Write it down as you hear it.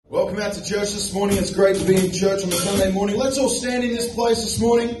Welcome out to church this morning. It's great to be in church on a Sunday morning. Let's all stand in this place this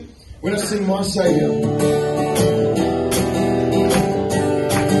morning. We're going to sing My Saviour.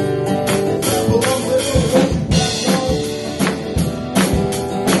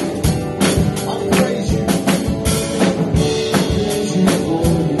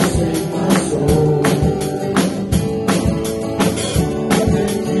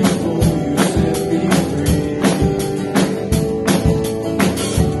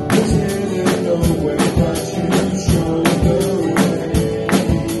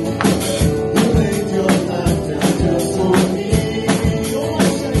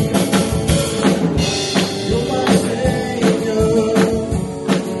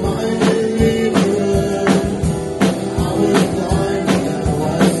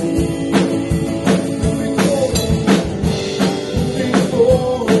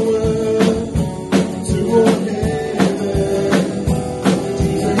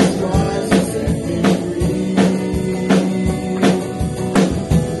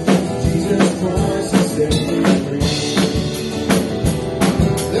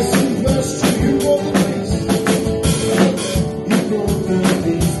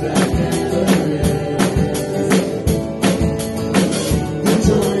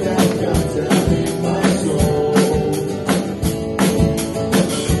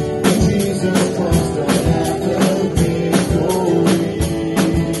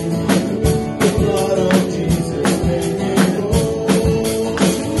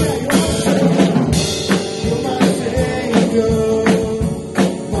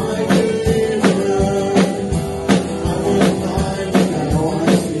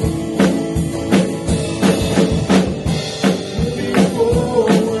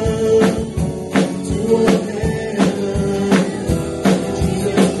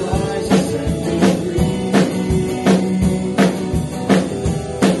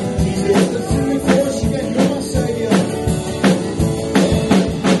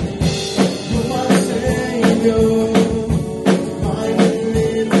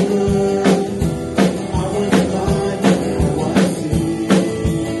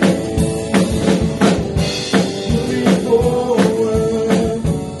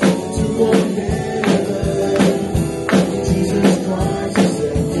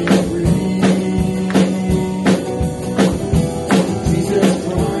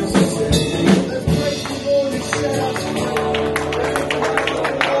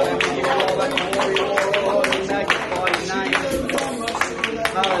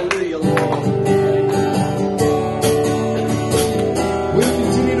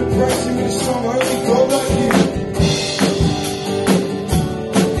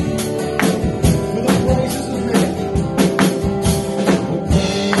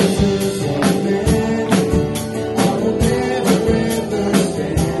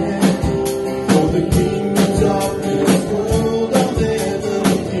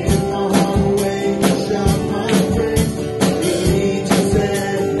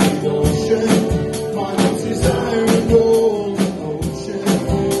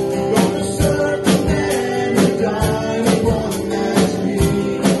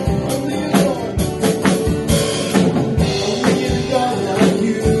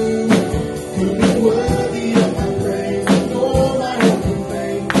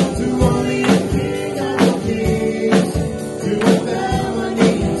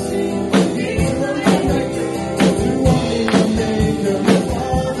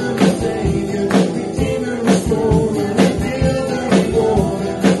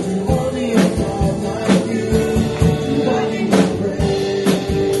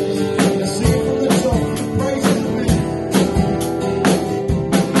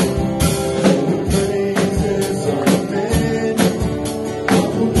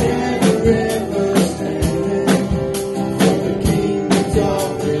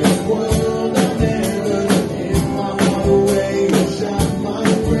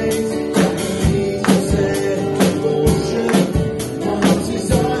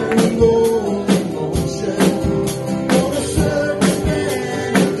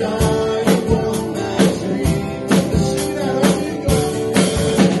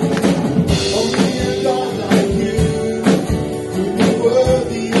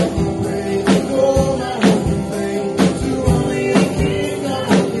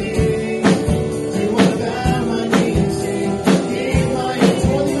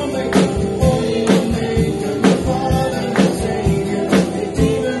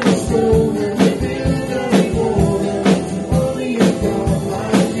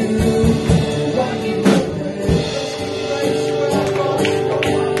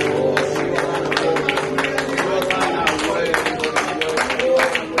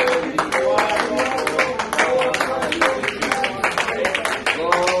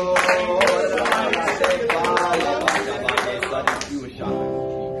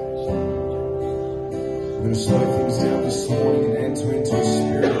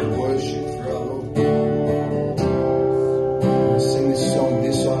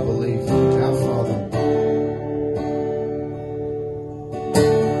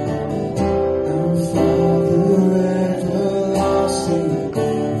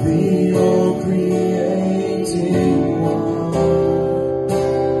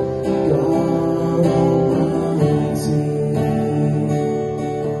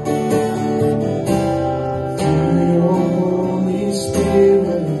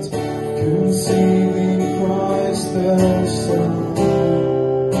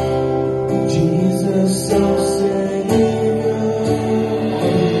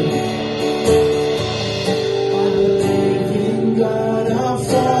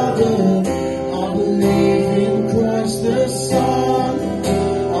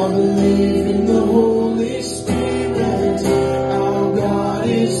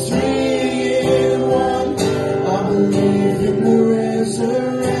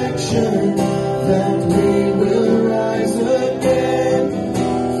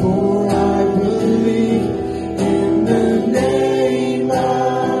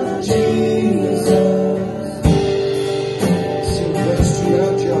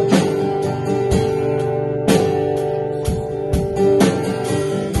 our judge.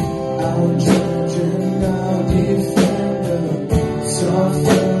 Our judge and our defender,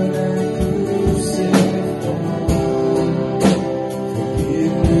 suffered and crucified.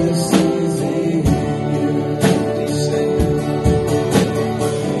 Forgiveness is in you.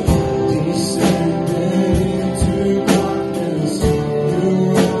 Descended into darkness, you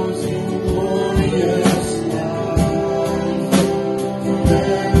rose in glorious light.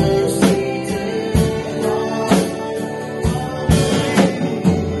 Forever seated above.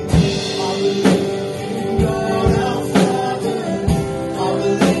 I believe in God our Father. I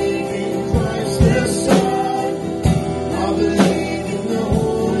believe in Christ the Son. I believe in the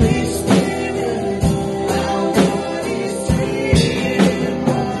Holy Spirit. Our God is three in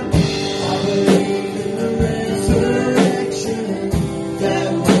one. I believe in the resurrection, that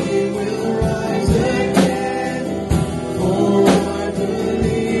we will rise again. For I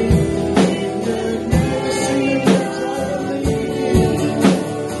believe in the never seen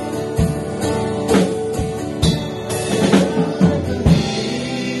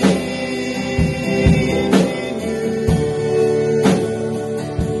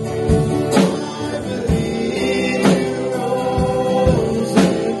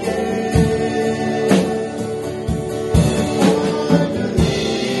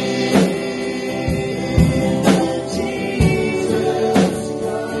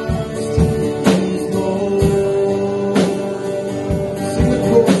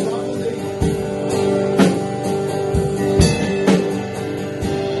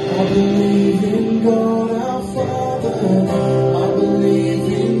I believe in God our Father. I believe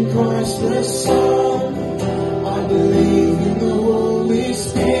in Christ the Son. I believe in the Holy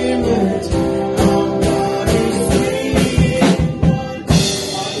Spirit. Our God is three in one.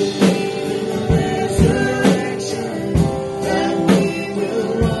 I believe in the resurrection, that we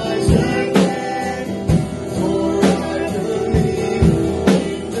will rise again. For I believe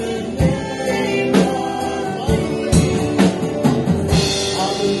in the name of I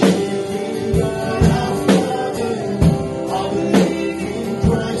believe in God our Father. I believe in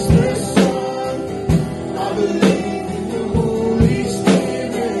Christ the Son. I believe in the Holy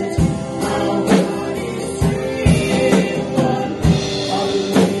Spirit. Our God is three in one. I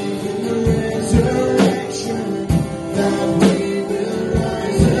believe in the resurrection, that we will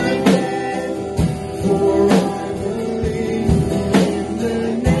rise again. For I believe in the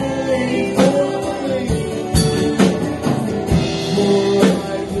name of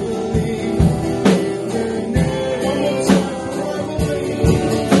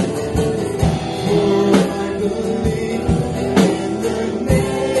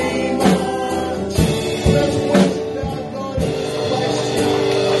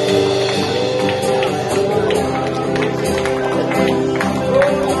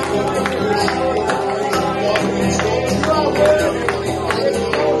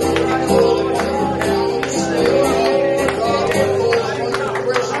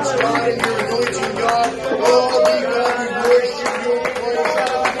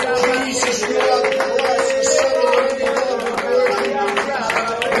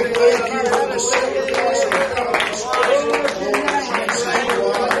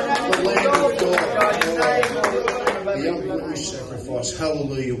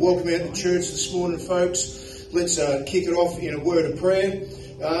Hallelujah. Welcome out to church this morning, folks. Let's kick it off in a word of prayer.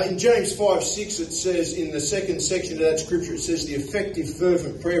 In James 5:6, it says, in the second section of that scripture, it says, the effective,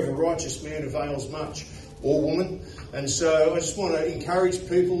 fervent prayer of a righteous man avails much, or woman. And so I just want to encourage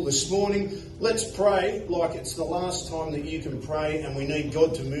people this morning, let's pray like it's the last time that you can pray, and we need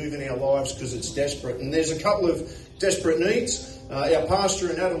God to move in our lives because it's desperate. And there's a couple of desperate needs. Our pastor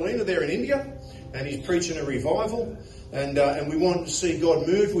in Adelina, there in India, and he's preaching a revival. And we want to see God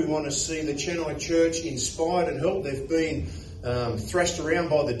move. We want to see the Chennai church inspired and helped. They've been thrashed around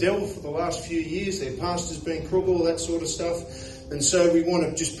by the devil for the last few years. Their pastor's been crooked, all that sort of stuff. And so we want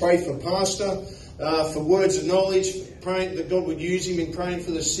to just pray for pastor, for words of knowledge, praying that God would use him in praying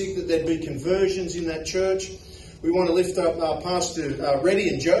for the sick, that there'd be conversions in that church. We want to lift up Pastor Reddy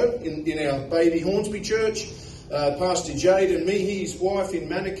and Joe in our baby Hornsby church. Pastor Jade and Mihi, his wife, in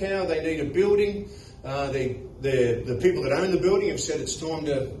Manukau. They need a building. The people that own the building have said it's time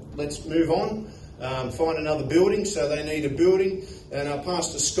to let's move on, find another building, so they need a building. And our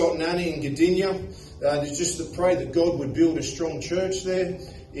Pastor Scott and Annie in Gdynia, just to pray that God would build a strong church there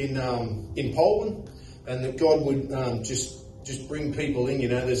in Poland, and that God would just bring people in. You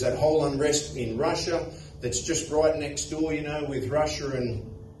know, there's that whole unrest in Russia that's just right next door, you know, with Russia and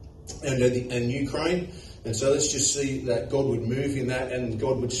Ukraine. And so let's just see that God would move in that, and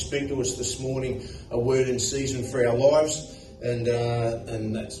God would speak to us this morning, a word in season for our lives. And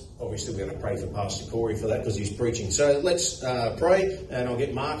that's obviously we're going to pray for Pastor Corey for that because he's preaching. So let's pray, and I'll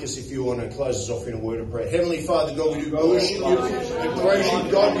get Marcus if you want to close us off in a word of prayer. Heavenly Father, God, we do worship you and praise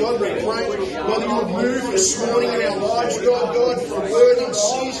you, God. God, we pray, God, that you would move this morning in our lives, God, for word in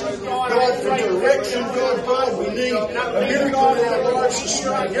season, God, for direction, God, we need a miracle in our lives this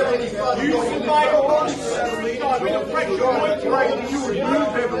morning. Heavenly Father, God, we pray that you would move,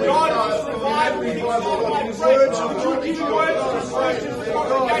 Heavenly Father, provide words of knowledge, God.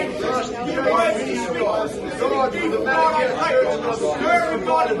 God, for the matter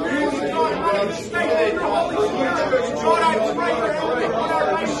God, and really, God, manifestation of the Holy Spirit. God, I pray that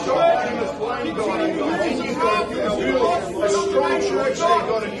a strong church,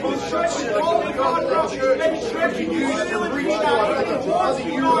 God, a good church, holy God, and church you use to reach out to other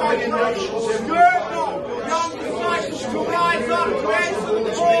United Nations. Young disciples to rise up and answer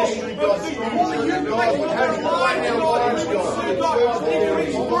the call of the holy you place in their lives, God, and pursue, God,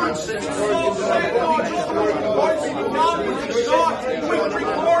 increase fruits, and souls saved, God, what's been done with the God, with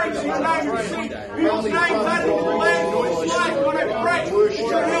glory to your name, receive people's names added to the land of his life, God, I pray,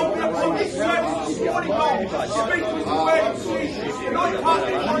 to help them from this service this morning, God, speak with the word of Jesus, not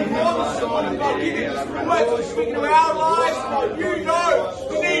partly on the morning, God, give him the word to speak to our lives, God, you know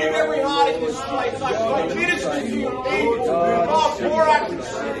the need of every heart in this place, I pray, minister to your people, God, pour out your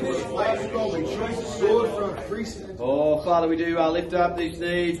sin in this place, God, we choose the sword for a priest. Oh, Father, we do lift up these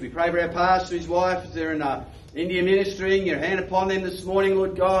needs. We pray for our pastor, his wife, as they're in India ministering. Your hand upon them this morning,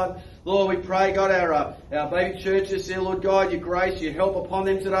 Lord God. Lord, we pray, God, our baby churches there, Lord God, your grace, your help upon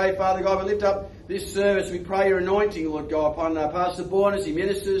them today, Father God. We lift up this service. We pray your anointing, Lord God, upon Pastor Bourne as he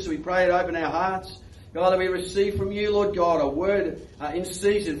ministers. We pray it open our hearts. God, that we receive from you, Lord God, a word in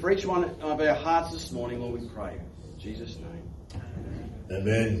season for each one of our hearts this morning, Lord, we pray. In Jesus' name.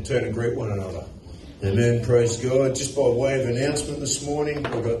 Amen. Turn and greet one another. Amen. Praise God. Just by way of announcement this morning,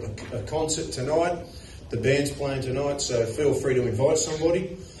 we've got a concert tonight. The band's playing tonight, so feel free to invite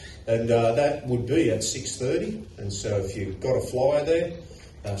somebody. And that would be at 6:30. And so if you've got a flyer there,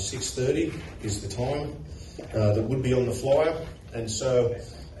 6:30 is the time that would be on the flyer. And so,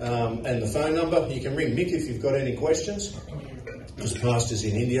 and the phone number, you can ring Mick if you've got any questions. Because Pastor's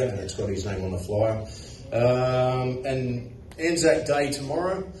in India and it's got his name on the flyer. And Anzac Day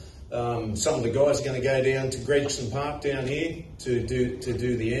tomorrow. Some of the guys are going to go down to Gregson Park down here to do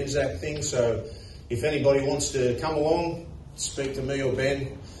the Anzac thing. So if anybody wants to come along, speak to me or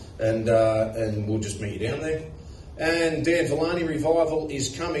Ben, and we'll just meet you down there. And Dan Villani Revival is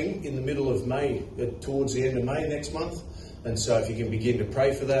coming in the middle of May, towards the end of May next month. And so if you can begin to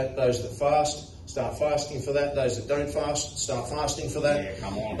pray for that, those that fast, start fasting for that. Those that don't fast, start fasting for that. Yeah,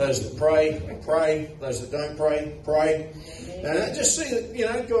 come on. Those that pray, pray. Those that don't pray, pray. And just see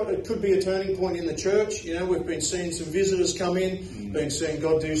that, God, it could be a turning point in the church. We've been seeing some visitors come in, been seeing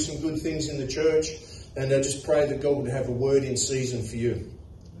God do some good things in the church. And just pray that God would have a word in season for you.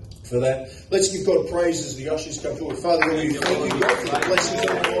 For that, let's give God praise as the ushers come forward. Father, we thank you, God, for the blessings of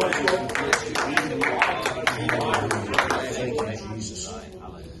our lives. Thank you, Jesus.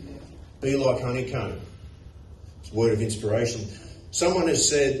 Be like honeycomb. It's a word of inspiration. Someone has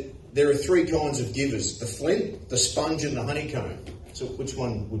said there are three kinds of givers: the flint, the sponge, and the honeycomb. So which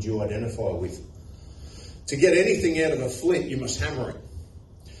one would you identify with? To get anything out of a flint, you must hammer it.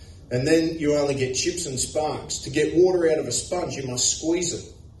 And then you only get chips and sparks. To get water out of a sponge, you must squeeze it.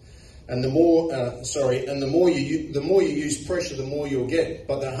 And the more you use pressure, the more you'll get.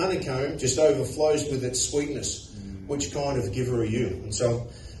 But the honeycomb just overflows with its sweetness. Which kind of giver are you? And so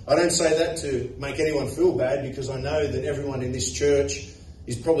I don't say that to make anyone feel bad, because I know that everyone in this church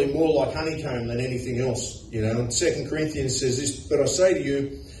is probably more like honeycomb than anything else. 2 Corinthians says this, but I say to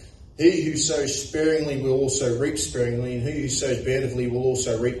you, he who sows sparingly will also reap sparingly, and he who sows bountifully will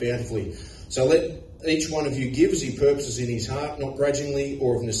also reap bountifully. So let each one of you give as he purposes in his heart, not grudgingly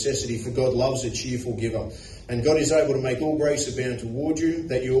or of necessity, for God loves a cheerful giver. And God is able to make all grace abound toward you,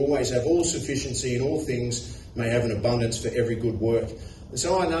 that you always have all sufficiency in all things, may have an abundance for every good work. And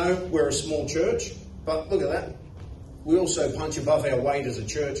so I know we're a small church, but look at that. We also punch above our weight as a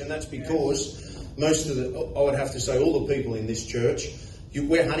church, and that's because I would have to say all the people in this church,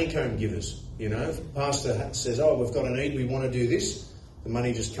 we're honeycomb givers. If a pastor says, we've got a need, we want to do this, the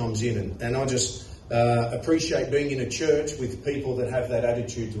money just comes in. And I just appreciate being in a church with people that have that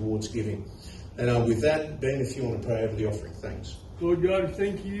attitude towards giving. And with that, Ben, if you want to pray over the offering, thanks. Lord God, we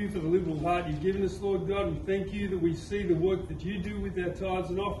thank you for the liberal heart you've given us, Lord God. We thank you that we see the work that you do with our tithes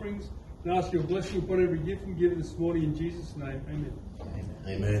and offerings. And ask your blessing upon every gift we give this morning in Jesus' name. Amen.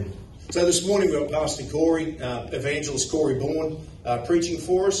 Amen. So this morning we've got Pastor Corey, Evangelist Corey Bourne, preaching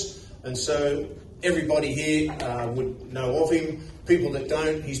for us. And so everybody here would know of him. People that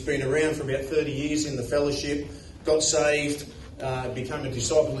don't, he's been around for about 30 years in the fellowship, got saved, become a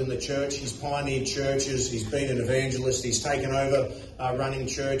disciple in the church. He's pioneered churches. He's been an evangelist. He's taken over running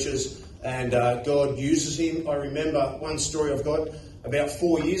churches, and God uses him. I remember one story I've got about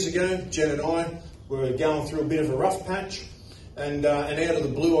 4 years ago. Jen and I were going through a bit of a rough patch, and out of the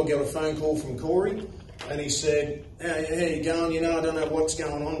blue I got a phone call from Corey, and he said, how you going? You know, I don't know what's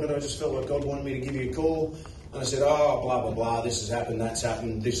going on, but I just felt like God wanted me to give you a call. And I said, oh, blah, blah, blah, this has happened, that's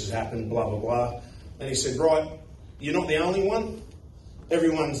happened, this has happened, blah, blah, blah. And he said, right, you're not the only one.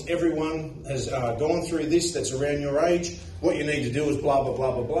 Everyone has gone through this that's around your age. What you need to do is blah, blah,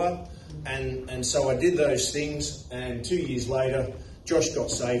 blah, blah, blah. And so I did those things, and 2 years later, Josh got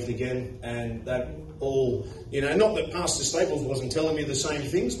saved again, and that all, not that Pastor Staples wasn't telling me the same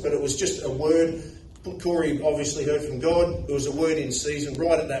things, but it was just a word. Corey obviously heard from God. It was a word in season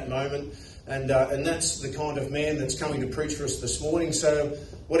right at that moment, and that's the kind of man that's coming to preach for us this morning. So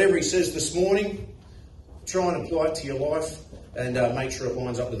whatever he says this morning, try and apply it to your life, and make sure it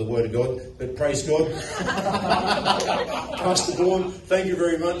lines up with the Word of God. But praise God. Pastor Bourne, thank you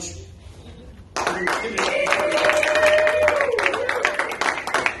very much.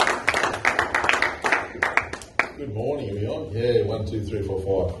 Good morning, are we on? Yeah, 1, 2, 3,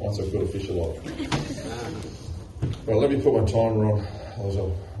 4, 5. Once I've got official off. Well, let me put my timer on.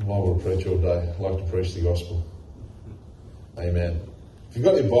 I'm liable to preach all day. I like to preach the gospel. Amen. If you've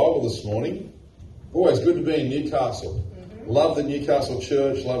got your Bible this morning, always good to be in Newcastle. Love the Newcastle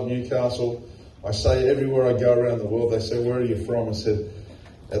church, love Newcastle. I say everywhere I go around the world, they say, where are you from? I said,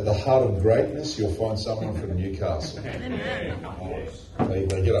 at the heart of greatness, you'll find someone from Newcastle. They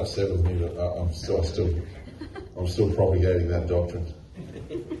get upset with me, but I'm still propagating that doctrine.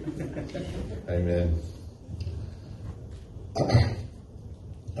 Amen.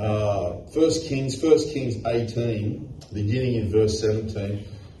 1 Kings 18, beginning in verse 17.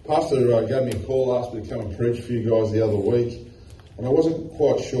 Pastor gave me a call, asked me to come and preach for you guys the other week, and I wasn't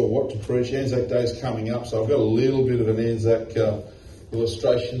quite sure what to preach. Anzac Day's coming up, so I've got a little bit of an Anzac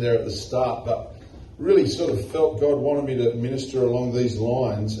illustration there at the start, but really sort of felt God wanted me to minister along these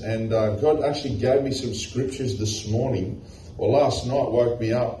lines, and God actually gave me some scriptures this morning, or last night woke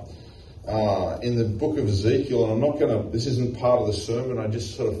me up, in the book of Ezekiel, and this isn't part of the sermon, I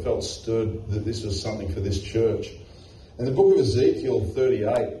just sort of felt stirred that this was something for this church. In the book of Ezekiel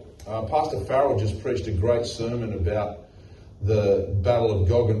 38, Pastor Farrell just preached a great sermon about the Battle of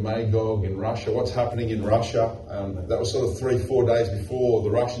Gog and Magog in Russia, what's happening in Russia. That was sort of 3-4 days before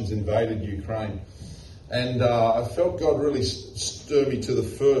the Russians invaded Ukraine. And I felt God really stir me to the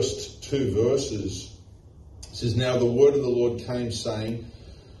first 2 verses. It says, now the word of the Lord came saying,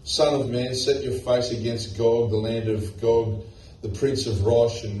 Son of man, set your face against Gog, the land of Gog, the prince of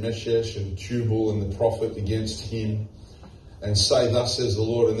Rosh and Meshesh and Tubal, and the prophet against him, and say, thus says the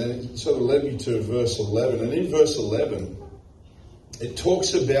Lord. And then it sort of led me to verse 11. And in verse 11, it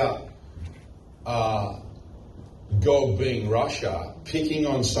talks about Gog being Russia, picking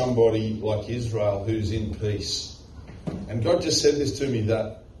on somebody like Israel who's in peace. And God just said this to me,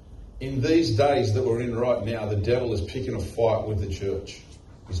 that in these days that we're in right now, the devil is picking a fight with the church.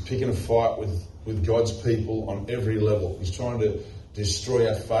 He's picking a fight with God's people on every level. He's trying to destroy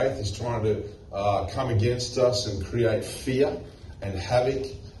our faith. He's trying to come against us and create fear and havoc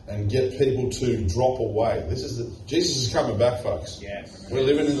and get people to drop away. Jesus is coming back, folks. Yes. We're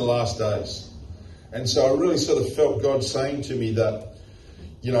living in the last days. And so I really sort of felt God saying to me that,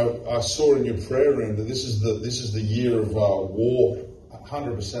 I saw in your prayer room that this is the year of war,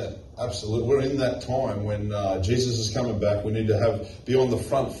 100%, absolutely. We're in that time when Jesus is coming back. We need to be on the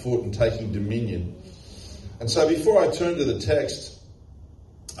front foot and taking dominion. And so before I turn to the text,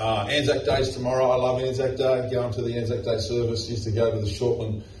 Anzac Day's tomorrow. I love Anzac Day. Going to the Anzac Day service. Used to go to the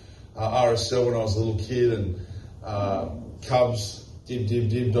Shortland RSL when I was a little kid, and Cubs, dib, dib,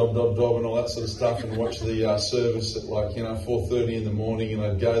 dib, dob, dob, dob, and all that sort of stuff, and watch the service at 4:30 in the morning, and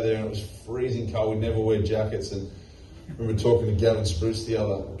I'd go there and it was freezing cold. We'd never wear jackets, and I remember talking to Gavin Spruce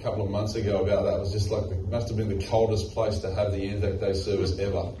a couple of months ago about that. It was just it must have been the coldest place to have the Anzac Day service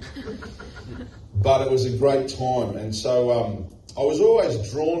ever. But it was a great time, and so I was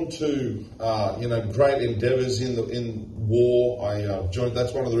always drawn to great endeavours in war. I joined.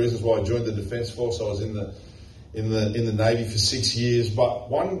 That's one of the reasons why I joined the Defence Force. I was in the Navy for 6 years. But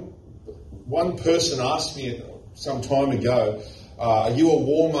one person asked me some time ago, "Are you a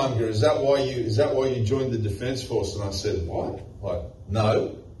warmonger? Is that why you joined the Defence Force?" And I said, "What?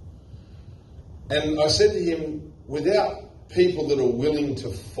 No." And I said to him, without people that are willing to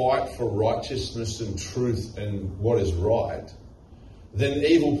fight for righteousness and truth and what is right, then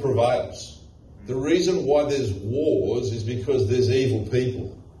evil prevails. The reason why there's wars is because there's evil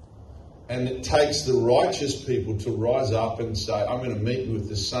people. And it takes the righteous people to rise up and say, I'm going to meet you with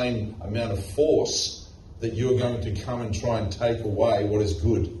the same amount of force that you're going to come and try and take away what is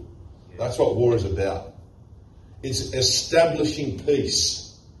good. That's what war is about. It's establishing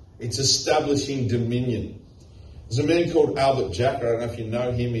peace. It's establishing dominion. There's a man called Albert Jacka. I don't know if you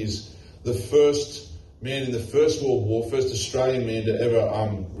know him. He's the first man in the First World War, first Australian man to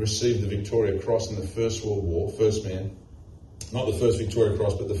ever receive the Victoria Cross in the First World War. First man. Not the first Victoria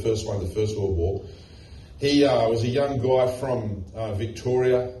Cross, but the first one in the First World War. He was a young guy from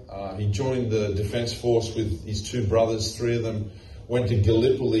Victoria. He joined the Defence Force with his two brothers. Three of them went to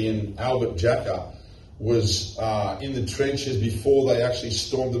Gallipoli, and Albert Jacka was in the trenches before they actually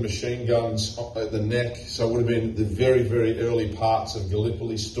stormed the machine guns at the neck. So it would have been the very, very early parts of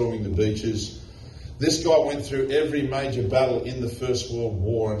Gallipoli, storming the beaches. This guy went through every major battle in the First World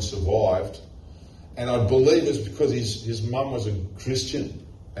War and survived. And I believe it's because his mum was a Christian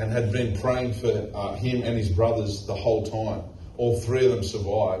and had been praying for him and his brothers the whole time. All three of them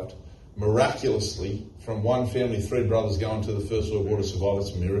survived miraculously. From one family, three brothers going to the First World War to survive.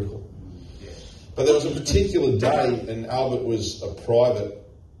 It's a miracle. But there was a particular day, and Albert was a private,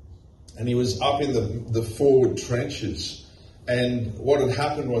 and he was up in the forward trenches. And what had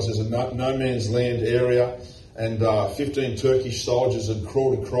happened was there's a no man's land area, and 15 Turkish soldiers had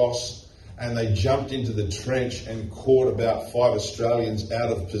crawled across, and they jumped into the trench and caught about 5 Australians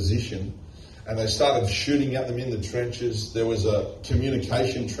out of position. And they started shooting at them in the trenches. There was a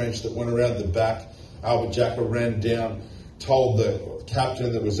communication trench that went around the back. Albert Jacka ran down, told the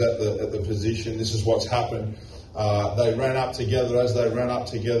captain that was at the position, this is what's happened. They ran up together. As they ran up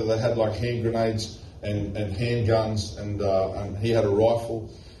together, they had like hand grenades and handguns, and he had a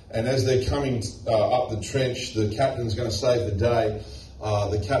rifle. And as they're coming up the trench, the captain's going to save the day.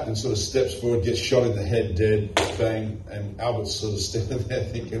 The captain sort of steps forward, gets shot in the head, dead, bang, and Albert's sort of standing there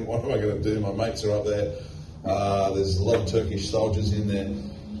thinking, what am I going to do? My mates are up there. There's a lot of Turkish soldiers in there.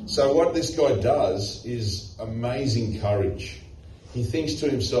 So what this guy does is amazing courage. He thinks to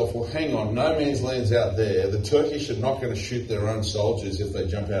himself, well, hang on, no man's land's out there. The Turkish are not going to shoot their own soldiers if they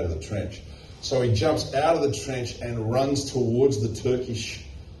jump out of the trench. So he jumps out of the trench and runs towards the Turkish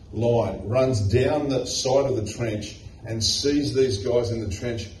line, runs down the side of the trench and sees these guys in the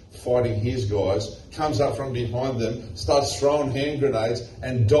trench fighting his guys, comes up from behind them, starts throwing hand grenades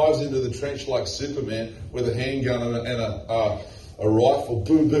and dives into the trench like Superman with a handgun and a rifle,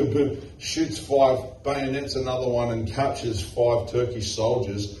 boom, boom, boom, shoots 5, bayonets another one and captures 5 Turkish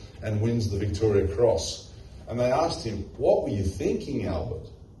soldiers and wins the Victoria Cross. And they asked him, what were you thinking, Albert?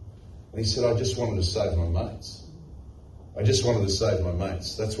 And he said, I just wanted to save my mates. I just wanted to save my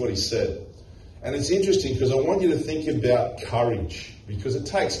mates. That's what he said. And it's interesting because I want you to think about courage, because it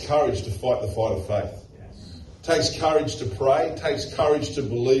takes courage to fight the fight of faith. Yes. It takes courage to pray. It takes courage to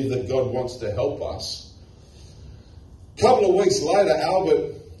believe that God wants to help us. A couple of weeks later,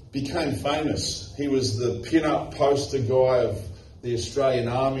 Albert became famous. He was the pin-up poster guy of the Australian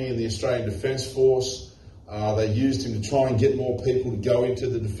Army and the Australian Defence Force. They used him to try and get more people to go into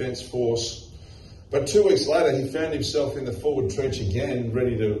the Defence Force. But 2 weeks later, he found himself in the forward trench again,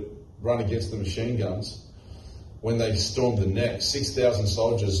 ready to run against the machine guns. When they stormed the neck, 6,000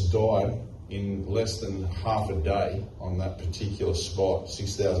 soldiers died in less than half a day on that particular spot.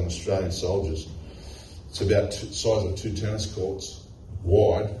 6,000 Australian soldiers. It's about the size of 2 tennis courts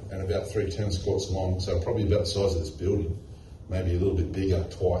wide and about 3 tennis courts long, so probably about the size of this building, maybe a little bit bigger,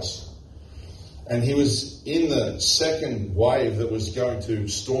 twice. And he was in the second wave that was going to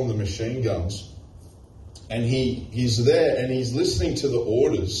storm the machine guns, and he's there and he's listening to the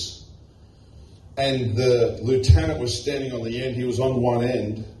orders. And the lieutenant was standing on the end. He was on one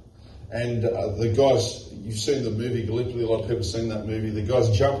end. And the guys, you've seen the movie Gallipoli, a lot of people have seen that movie. The guys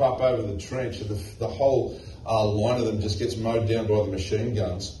jump up over the trench and the whole line of them just gets mowed down by the machine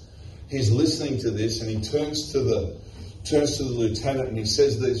guns. He's listening to this and he turns to the lieutenant and he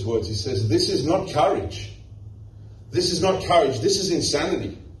says these words. He says, this is not courage. This is not courage. This is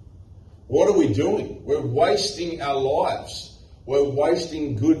insanity. What are we doing? We're wasting our lives. We're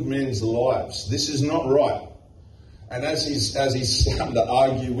wasting good men's lives. This is not right. And as he's starting to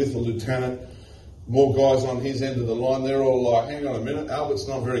argue with the lieutenant, more guys on his end of the line, they're all like, hang on a minute, Albert's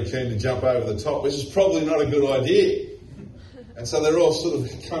not very keen to jump over the top. This is probably not a good idea. And so they're all sort of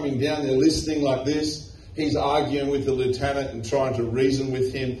coming down, they're listening like this. He's arguing with the lieutenant and trying to reason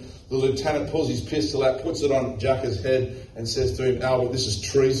with him. The lieutenant pulls his pistol out, puts it on Jacka's head and says to him, Albert, this is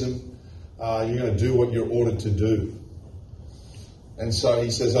treason. You're going to do what you're ordered to do. And so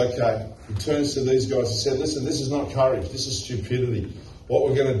he says, okay. He turns to these guys and said, listen, this is not courage. This is stupidity. What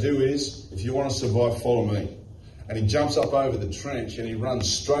we're going to do is, if you want to survive, follow me. And he jumps up over the trench and he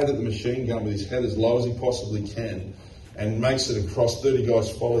runs straight at the machine gun with his head as low as he possibly can and makes it across. 30 guys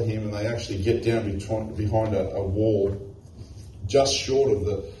follow him and they actually get down behind a wall just short of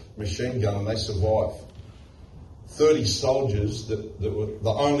the machine gun and they survive. 30 soldiers that were the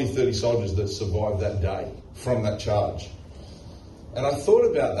only 30 soldiers that survived that day from that charge. And I thought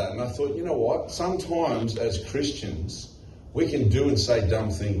about that and I thought, you know what? Sometimes as Christians, we can do and say dumb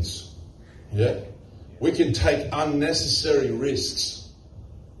things. Yeah? We can take unnecessary risks.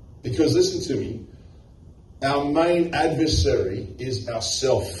 Because listen to me, our main adversary is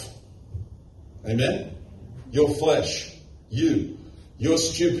ourself. Amen? Your flesh, you, your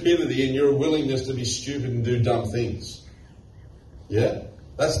stupidity and your willingness to be stupid and do dumb things. Yeah?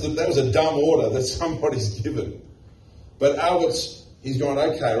 That was a dumb order that somebody's given. But Albert's, he's going,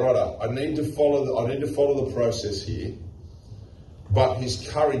 okay, right, I need to follow the process here. But his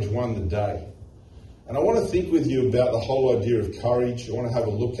courage won the day. And I want to think with you about the whole idea of courage. I want to have a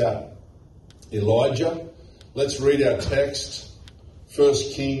look at Elijah. Let's read our text. 1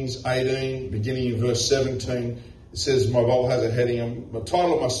 Kings 18, beginning in verse 17. It says, my Bible has a heading. The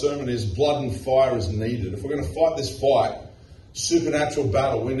title of my sermon is Blood and Fire is Needed. If we're going to fight this fight, supernatural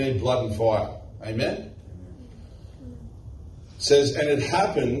battle, we need blood and fire. Amen? It says, and it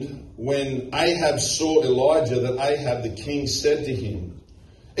happened when Ahab saw Elijah that Ahab the king said to him,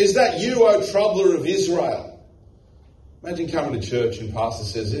 is that you, O troubler of Israel? Imagine coming to church and pastor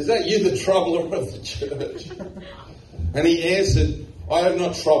says, is that you, the troubler of the church? And he answered, I have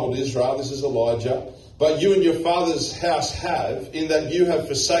not troubled Israel, this is Elijah, but you and your father's house have, in that you have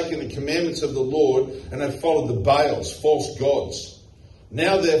forsaken the commandments of the Lord and have followed the Baals, false gods.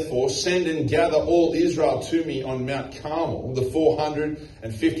 Now therefore send and gather all Israel to me on Mount Carmel, the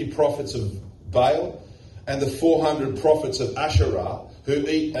 450 prophets of Baal and the 400 prophets of Asherah, who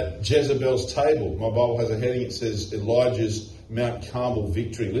eat at Jezebel's table. My Bible has a heading, it says Elijah's Mount Carmel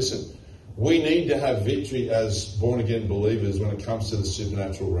victory. Listen, we need to have victory as born-again believers when it comes to the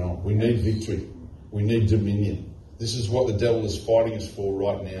supernatural realm. We need victory. We need dominion. This is what the devil is fighting us for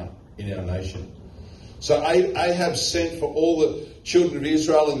right now in our nation. So Ahab sent for all the children of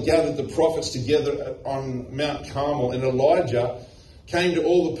Israel and gathered the prophets together on Mount Carmel. And Elijah came to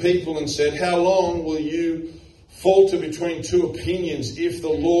all the people and said, how long will you falter between two opinions? If the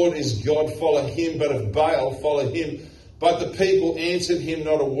Lord is God, follow him, but if Baal, follow him. But the people answered him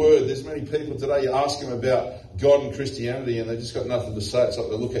not a word. There's many people today, you ask them about God and Christianity and they just got nothing to say. It's like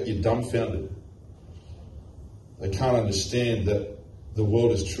they look at you dumbfounded. They can't understand that the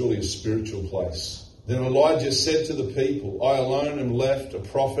world is truly a spiritual place. Then Elijah said to the people, I alone am left a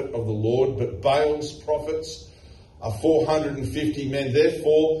prophet of the Lord, but Baal's prophets are 450 men.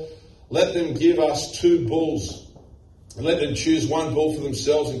 Therefore, let them give us 2 bulls. And let them choose 1 bull for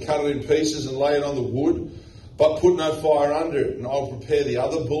themselves and cut it in pieces and lay it on the wood, but put no fire under it. And I'll prepare the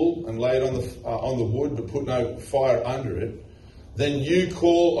other bull and lay it on the wood, but put no fire under it. Then you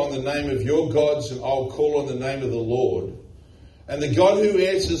call on the name of your gods, and I'll call on the name of the Lord. And the God who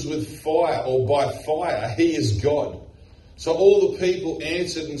answers with fire or by fire, he is God. So all the people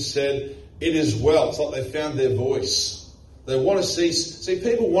answered and said, it is well. It's like they found their voice. They want to see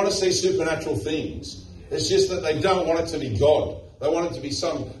people want to see supernatural things. It's just that they don't want it to be God. They want it to be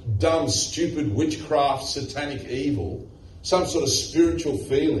some dumb, stupid witchcraft, satanic evil, some sort of spiritual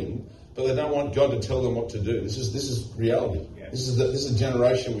feeling, but they don't want God to tell them what to do. This is reality. This is the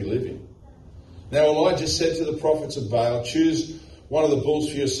generation we live in. Now Elijah said to the prophets of Baal, choose one of the bulls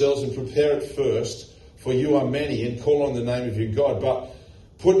for yourselves and prepare it first, for you are many, and call on the name of your God, but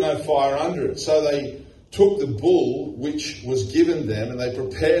put no fire under it. So they took the bull which was given them, and they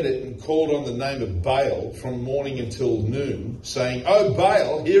prepared it and called on the name of Baal from morning until noon, saying, O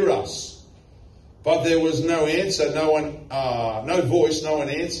Baal, hear us. But there was no answer, no voice, no one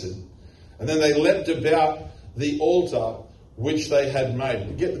answered. And then they leapt about the altar which they had made.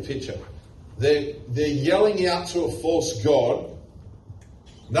 You get the picture. They're yelling out to a false god.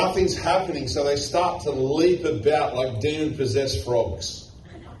 Nothing's happening, so they start to leap about like demon-possessed frogs.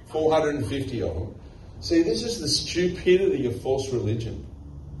 450 of them. See, this is the stupidity of false religion.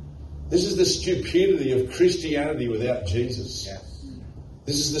 This is the stupidity of Christianity without Jesus. Yes.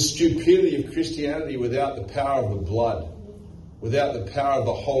 This is the stupidity of Christianity without the power of the blood, without the power of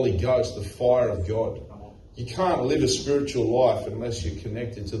the Holy Ghost, the fire of God. You can't live a spiritual life unless you're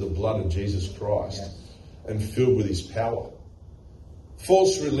connected to the blood of Jesus Christ and filled with his power.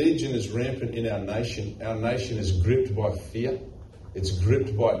 False religion is rampant in our nation. Our nation is gripped by fear. It's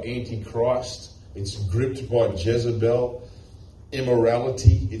gripped by Antichrist. It's gripped by Jezebel,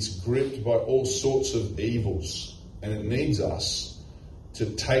 immorality. It's gripped by all sorts of evils. And it needs us to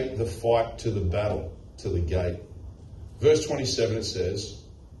take the fight to the battle, to the gate. Verse 27 it says,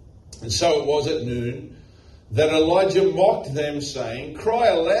 and so it was at noon that Elijah mocked them, saying, cry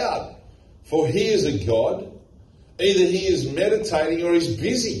aloud, for he is a god. Either he is meditating, or he's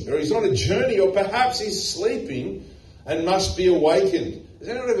busy, or he's on a journey, or perhaps he's sleeping and must be awakened. Has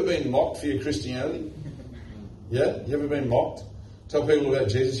anyone ever been mocked for your Christianity? Yeah? You ever been mocked? Tell people about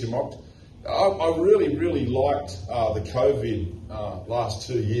Jesus you're mocked. I really, really liked the COVID last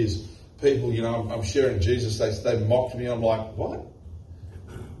 2 years. People, I'm sharing Jesus, they mocked me. I'm like, what?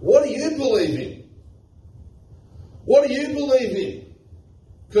 What do you believe in? What do you believe in?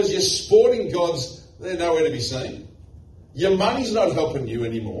 Because your sporting gods, they're nowhere to be seen. Your money's not helping you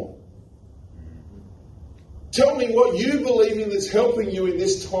anymore. Tell me what you believe in that's helping you in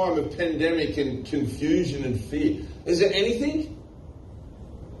this time of pandemic and confusion and fear. Is there anything?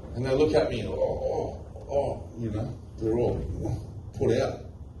 And they look at me and, they're all put out.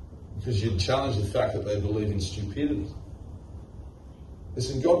 Because you challenge the fact that they believe in stupidity.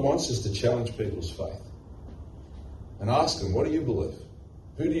 Listen, God wants us to challenge people's faith. And ask them, what do you believe?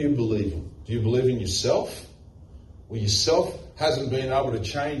 Who do you believe in? Do you believe in yourself? Well, yourself hasn't been able to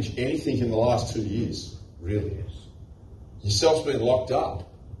change anything in the last 2 years, really. Yourself's been locked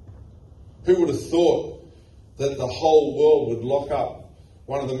up. Who would have thought that the whole world would lock up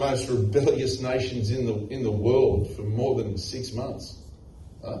one of the most rebellious nations in the world for more than 6 months?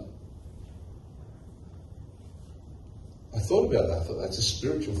 Huh? I thought about that. I thought that's a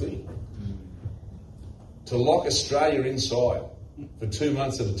spiritual thing. To lock Australia inside for 2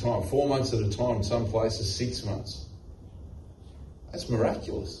 months at a time, 4 months at a time, in some places 6 months. That's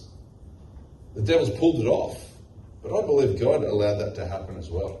miraculous. The devil's pulled it off. But I believe God allowed that to happen as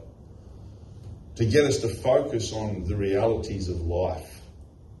well. To get us to focus on the realities of life.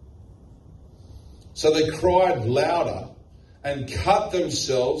 So they cried louder and cut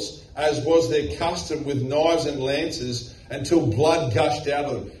themselves, as was their custom, with knives and lances, until blood gushed out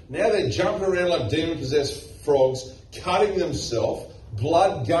of them. Now they're jumping around like demon-possessed frogs, cutting themselves,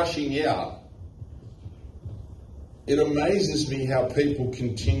 blood gushing out. It amazes me how people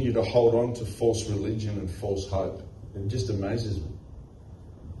continue to hold on to false religion and false hope. It just amazes me.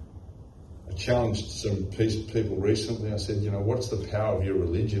 I challenged some people recently. I said, what's the power of your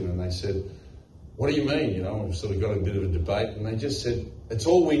religion? And they said, what do you mean? We've sort of got a bit of a debate. And they just said, it's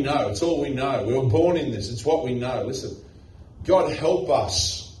all we know. It's all we know. We were born in this. It's what we know. Listen, God help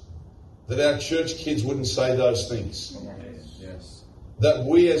us that our church kids wouldn't say those things. Yes. That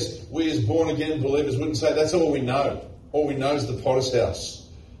we as born again believers wouldn't say, that's all we know. All we know is the potter's house.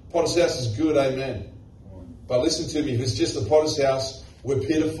 Potter's house is good, amen. But listen to me, if it's just the potter's house, we're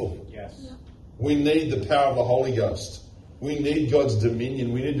pitiful. Yes. We need the power of the Holy Ghost. We need God's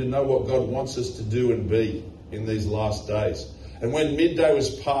dominion. We need to know what God wants us to do and be in these last days. And when midday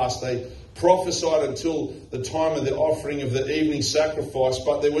was past, they prophesied until the time of the offering of the evening sacrifice,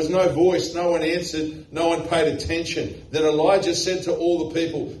 but there was no voice, no one answered, no one paid attention. Then Elijah said to all the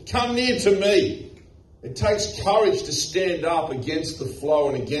people, come near to me. It takes courage to stand up against the flow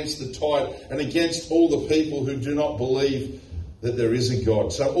and against the tide and against all the people who do not believe that there is a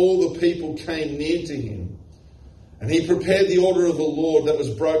God. So all the people came near to him. And he prepared the altar of the Lord that was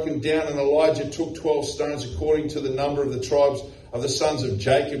broken down, and Elijah took 12 stones according to the number of the tribes of the sons of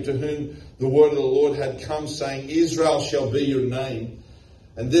Jacob, to whom the word of the Lord had come, saying, Israel shall be your name.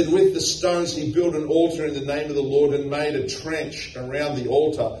 And then with the stones he built an altar in the name of the Lord, and made a trench around the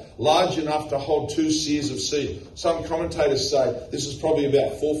altar, large enough to hold 2 seahs of seed. Some commentators say this is probably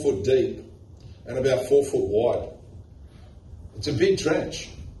about 4 foot deep and about 4 foot wide. It's a big trench.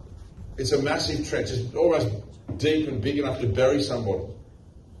 It's a massive trench. It's almost deep and big enough to bury somebody.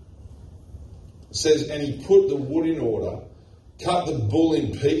 It says, and he put the wood in order, cut the bull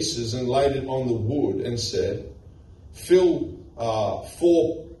in pieces and laid it on the wood, and said, fill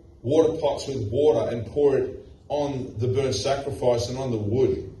 4 water pots with water and pour it on the burnt sacrifice and on the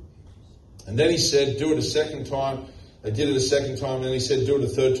wood. And then he said, do it a second time. They did it a second time. And then he said, do it a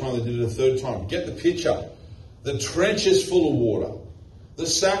third time. They did it a third time. Get the picture. The trench is full of water. The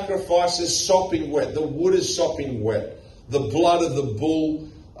sacrifice is sopping wet. The wood is sopping wet. The blood of the bull,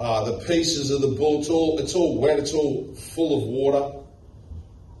 the pieces of the bull, it's all wet. It's all full of water.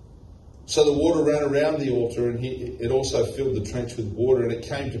 So the water ran around the altar, and it also filled the trench with water. And it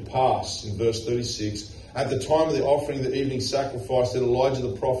came to pass, in verse 36, at the time of the offering, the evening sacrifice, that Elijah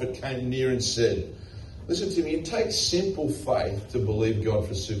the prophet came near and said, listen to me, it takes simple faith to believe God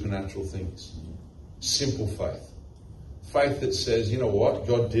for supernatural things. Simple faith. Faith that says, you know what?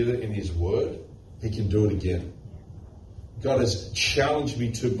 God did it in his word. He can do it again. God has challenged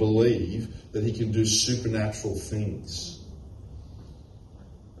me to believe that he can do supernatural things.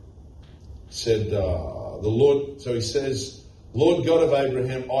 said, so he says, Lord God of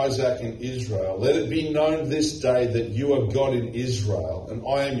Abraham, Isaac, and Israel, let it be known this day that you are God in Israel, and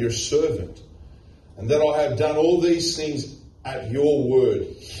I am your servant, and that I have done all these things at your word.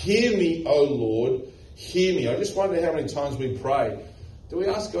 Hear me, O Lord, hear me. I just wonder how many times we pray. Do we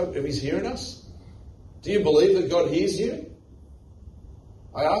ask God if he's hearing us? Do you believe that God hears you?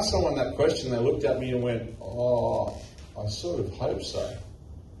 I asked someone that question. They looked at me and went, I sort of hope so.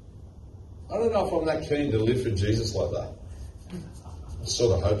 I don't know if I'm that keen to live for Jesus like that. I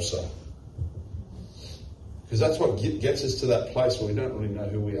sort of hope so. Because that's what gets us to that place where we don't really know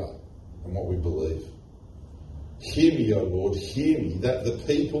who we are and what we believe. Hear me, O Lord, hear me, that the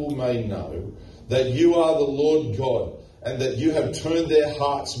people may know that you are the Lord God, and that you have turned their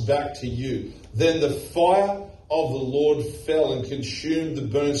hearts back to you. Then the fire of the Lord fell and consumed the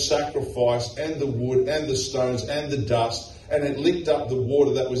burnt sacrifice and the wood and the stones and the dust, and it licked up the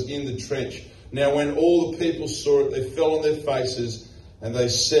water that was in the trench. Now when all the people saw it, they fell on their faces, and they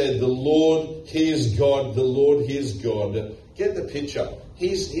said, the Lord, he is God, the Lord, he is God. Get the picture.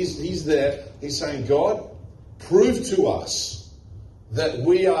 He's there. He's saying, God, prove to us that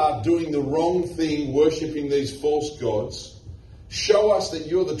we are doing the wrong thing, worshipping these false gods. Show us that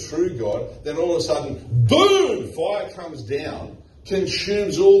you're the true God. Then all of a sudden, boom, fire comes down,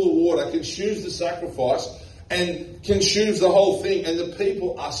 consumes all the water, consumes the sacrifice, and consumes the whole thing. And the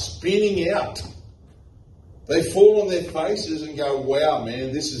people are spinning out. They fall on their faces and go, wow,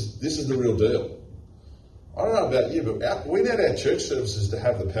 man, this is the real deal. I don't know about you, but we need our church services to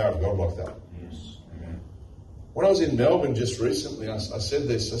have the power of God like that. Yes. Amen. When I was in Melbourne just recently, I said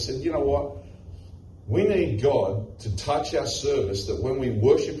this. I said, you know what? We need God to touch our service, that when we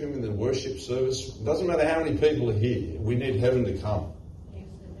worship him in the worship service, it doesn't matter how many people are here, we need heaven to come.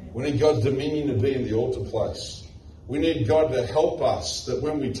 We need God's dominion to be in the altar place. We need God to help us, that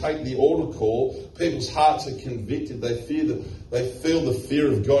when we take the altar call, people's hearts are convicted. They feel the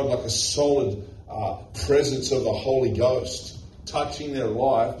fear of God like a solid presence of the Holy Ghost, touching their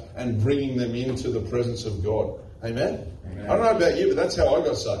life and bringing them into the presence of God. Amen? Amen. I don't know about you, but that's how I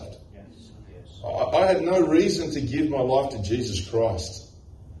got saved. I had no reason to give my life to Jesus Christ,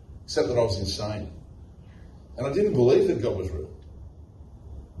 except that I was insane. And I didn't believe that God was real.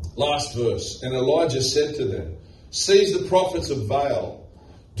 Last verse. And Elijah said to them, seize the prophets of Baal.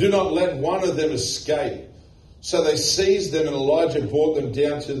 Do not let one of them escape. So they seized them, and Elijah brought them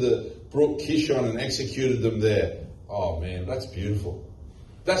down to the brook Kishon and executed them there. Oh man, that's beautiful.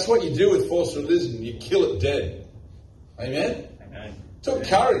 That's what you do with false religion. You kill it dead. Amen? Amen. Took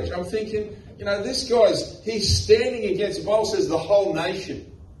courage. I'm thinking, this he's standing against, the Bible says, the whole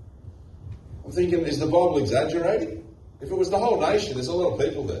nation. I'm thinking, is the Bible exaggerating? If it was the whole nation, there's a lot of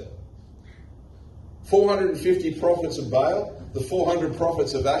people there. 450 prophets of Baal, the 400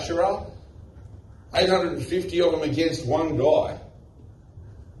 prophets of Asherah, 850 of them against one guy.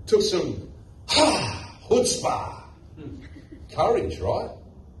 Took some chutzpah, courage, right?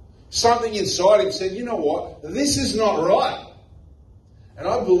 Something inside him said, you know what, this is not right. And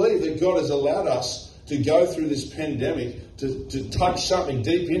I believe that God has allowed us to go through this pandemic to touch something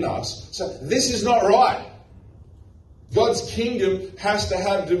deep in us. So this is not right. God's kingdom has to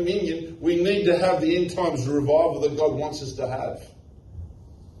have dominion. We need to have the end times revival that God wants us to have.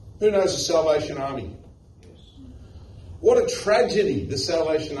 Who knows the Salvation Army? Yes. What a tragedy the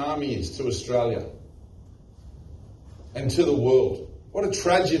Salvation Army is to Australia and to the world. What a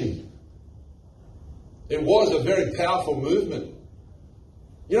tragedy. It was a very powerful movement.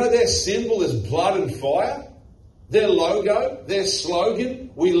 Their symbol is blood and fire. Their logo, their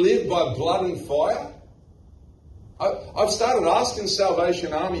slogan, we live by blood and fire. I've started asking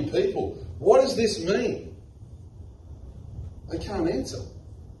Salvation Army people, what does this mean? They can't answer.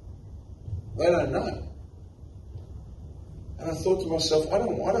 They don't know. And I thought to myself, I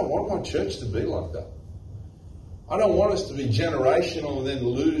don't want my church to be like that. I don't want us to be generational and then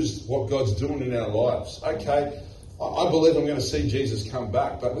lose what God's doing in our lives. Okay, I believe I'm going to see Jesus come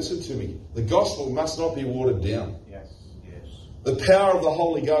back, but listen to me. The gospel must not be watered down. Yes. The power of the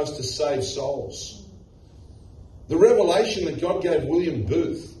Holy Ghost to save souls. The revelation that God gave William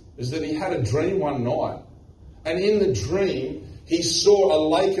Booth is that he had a dream one night. And in the dream, he saw a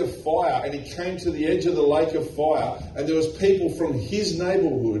lake of fire, and he came to the edge of the lake of fire, and there was people from his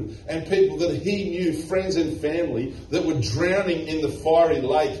neighbourhood and people that he knew, friends and family, that were drowning in the fiery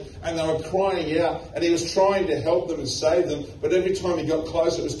lake, and they were crying out, and he was trying to help them and save them, but every time he got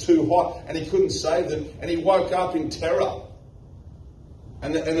close it was too hot and he couldn't save them, and he woke up in terror.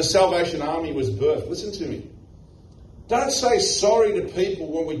 And the Salvation Army was birthed. Listen to me. Don't say sorry to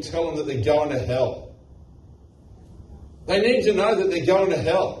people when we tell them that they're going to hell. They need to know that they're going to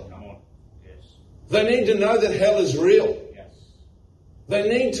hell. Come on. They need to know that hell is real. They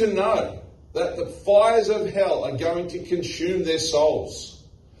need to know that the fires of hell are going to consume their souls.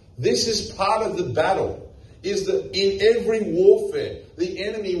 This is part of the battle, is that in every warfare, the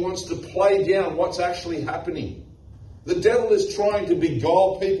enemy wants to play down what's actually happening. The devil is trying to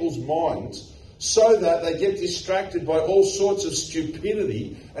beguile people's minds so that they get distracted by all sorts of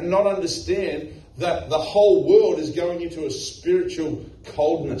stupidity and not understand that the whole world is going into a spiritual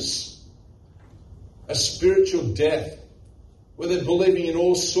coldness, a spiritual death, where they're believing in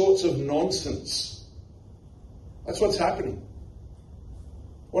all sorts of nonsense. That's what's happening.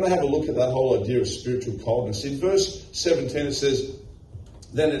 I want to have a look at that whole idea of spiritual coldness. In verse 17 it says,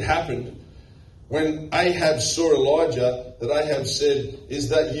 "Then it happened, when Ahab saw Elijah, that Ahab said, 'Is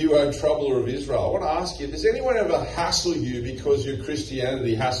that you, O troubler of Israel?'" I want to ask you, does anyone ever hassle you because your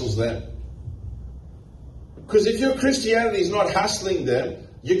Christianity hassles them? Because if your Christianity is not hassling them,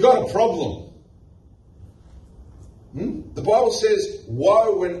 you've got a problem. The Bible says,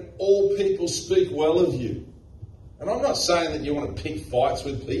 "Woe when all people speak well of you." And I'm not saying that you want to pick fights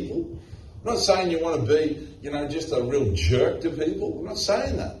with people. I'm not saying you want to be, just a real jerk to people. I'm not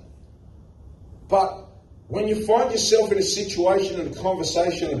saying that. But when you find yourself in a situation and a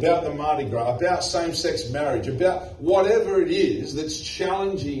conversation about the Mardi Gras, about same-sex marriage, about whatever it is that's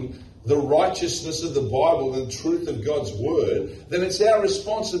challenging the righteousness of the Bible and the truth of God's Word, then it's our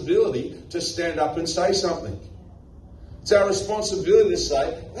responsibility to stand up and say something. It's our responsibility to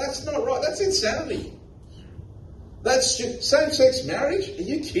say, that's not right, that's insanity. That's same-sex marriage? Are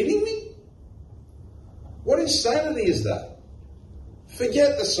you kidding me? What insanity is that?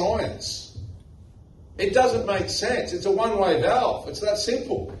 Forget the science. It doesn't make sense. It's a one-way valve. It's that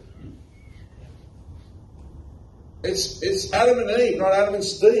simple. It's Adam and Eve, not Adam and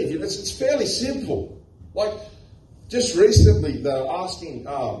Steve. It's fairly simple. Like, just recently they were asking,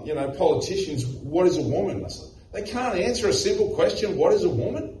 politicians, what is a woman? I said, they can't answer a simple question, what is a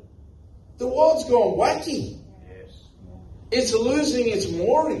woman? The world's gone wacky. Yes. It's losing its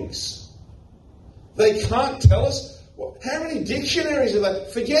moorings. They can't tell us. How many dictionaries are they?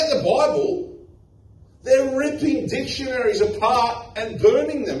 Forget the Bible. They're ripping dictionaries apart and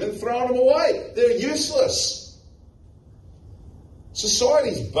burning them and throwing them away. They're useless.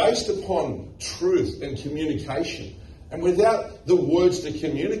 Society is based upon truth and communication. And without the words to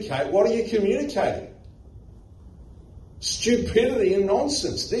communicate, what are you communicating? Stupidity and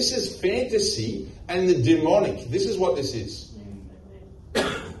nonsense. This is fantasy and the demonic. This is what this is.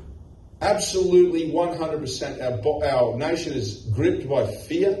 Absolutely 100%. Our nation is gripped by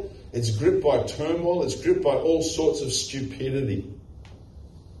fear. It's gripped by turmoil. It's gripped by all sorts of stupidity.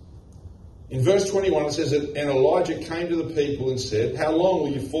 In verse 21 it says, "And Elijah came to the people and said, 'How long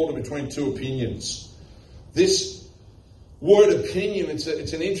will you falter between two opinions?'" This word opinion, it's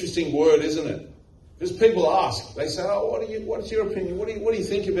an interesting word, isn't it? Because people ask, they say, "Oh, what's your opinion? What do you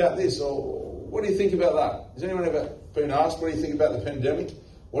think about this? Or what do you think about that?" Has anyone ever been asked, what do you think about the pandemic?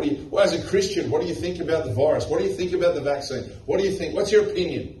 As a Christian, what do you think about the virus? What do you think about the vaccine? What do you think? What's your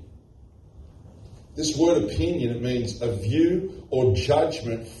opinion? This word opinion, it means a view or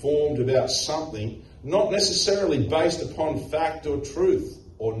judgment formed about something, not necessarily based upon fact or truth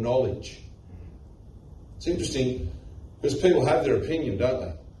or knowledge. It's interesting because people have their opinion, don't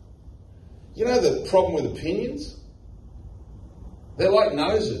they? You know the problem with opinions? They're like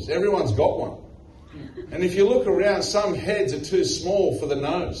noses. Everyone's got one. And if you look around, some heads are too small for the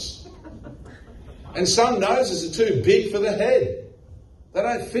nose. And some noses are too big for the head. They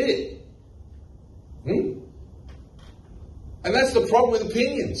don't fit. And that's the problem with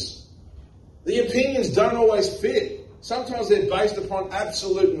opinions. The opinions don't always fit. Sometimes they're based upon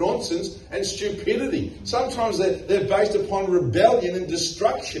absolute nonsense and stupidity. Sometimes they're based upon rebellion and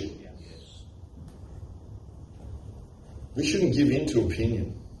destruction. We shouldn't give in to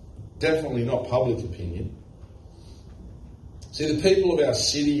opinion. Definitely not public opinion. See, the people of our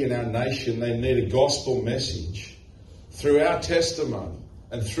city and our nation, they need a gospel message through our testimony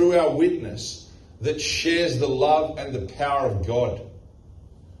and through our witness that shares the love and the power of God.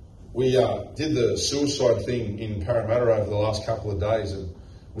 We did the suicide thing in Parramatta over the last couple of days, and it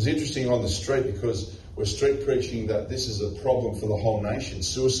was interesting on the street because we're street preaching that this is a problem for the whole nation.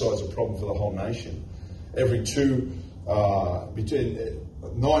 Suicide's a problem for the whole nation. Between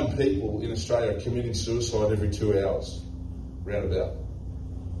 9 people in Australia are committing suicide every 2 hours, roundabout.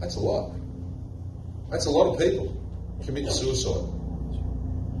 That's a lot. That's a lot of people committing suicide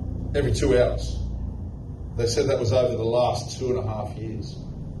every 2 hours. They said that was over the last 2.5 years.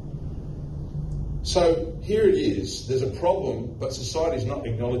 So here it is. There's a problem, but society's not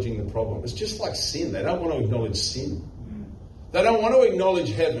acknowledging the problem. It's just like sin. They don't want to acknowledge sin. They don't want to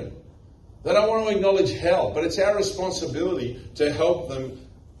acknowledge heaven. They don't want to acknowledge hell, but it's our responsibility to help them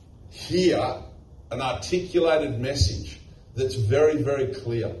hear an articulated message that's very, very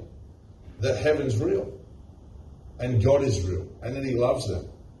clear that heaven's real and God is real and that he loves them,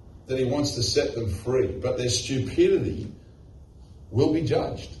 that he wants to set them free, but their stupidity will be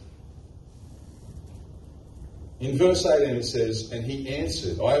judged. In verse 18 it says, and he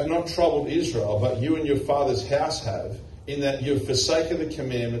answered, I have not troubled Israel, but you and your father's house have, in that you have forsaken the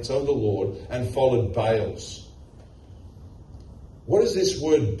commandments of the Lord and followed Baals. What is this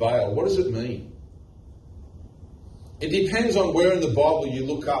word Baal? What does it mean? It depends on where in the Bible you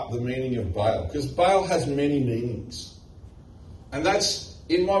look up the meaning of Baal, because Baal has many meanings. And that's,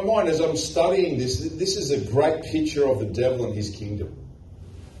 in my mind, as I'm studying this is a great picture of the devil and his kingdom.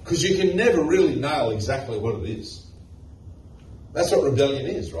 Because you can never really nail exactly what it is. That's what rebellion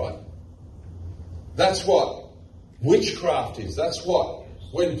is, right? That's what witchcraft is. That's what,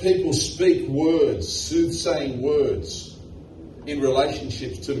 when people speak words, soothsaying words in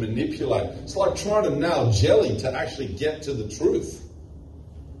relationships to manipulate. It's like trying to nail jelly to actually get to the truth.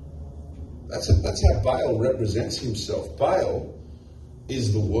 That's how Baal represents himself. Baal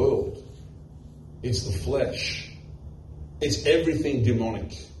is the world. It's the flesh. It's everything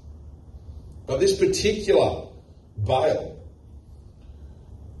demonic. But this particular Baal,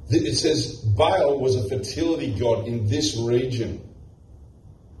 it says Baal was a fertility god in this region.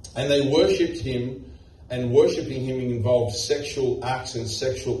 And they worshipped him, and worshipping him involved sexual acts and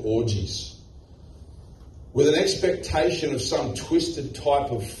sexual orgies, with an expectation of some twisted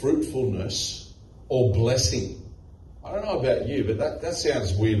type of fruitfulness or blessing. I don't know about you, but that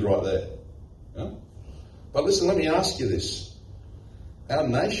sounds weird right there. Huh? But listen, let me ask you this. Our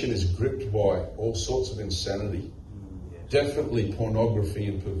nation is gripped by all sorts of insanity. Definitely pornography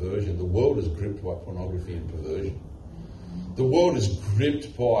and perversion. The world is gripped by pornography and perversion. The world is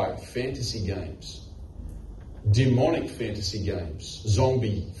gripped by fantasy games. Demonic fantasy games.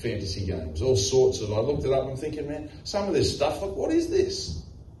 Zombie fantasy games. All sorts of... I looked it up and I'm thinking, man, some of this stuff, like, what is this?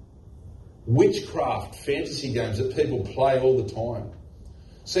 Witchcraft fantasy games that people play all the time.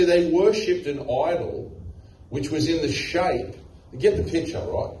 See, they worshipped an idol which was in the shape... Get the picture,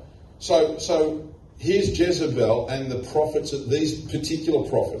 right? So here's Jezebel and the prophets, these particular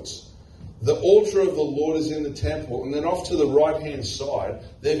prophets. The altar of the Lord is in the temple, and then off to the right-hand side,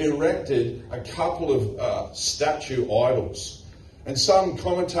 they've erected a couple of statue idols. And some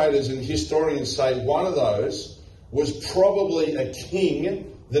commentators and historians say one of those was probably a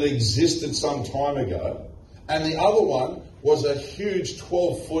king that existed some time ago, and the other one was a huge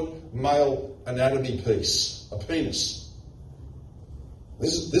 12-foot male anatomy piece, a penis.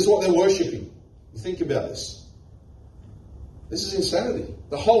 This is what they're worshipping. Think about this. This is insanity.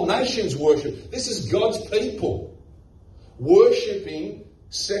 The whole nation's worship. This is God's people worshipping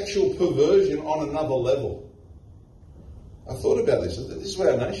sexual perversion on another level. I thought about this. This is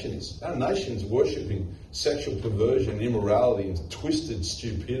where our nation is. Our nation's worshipping sexual perversion, immorality, and twisted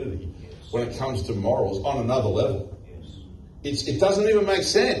stupidity when it comes to morals on another level. It doesn't even make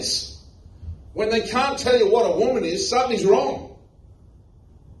sense. When they can't tell you what a woman is, something's wrong.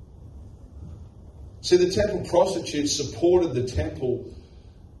 See, the temple prostitutes supported the temple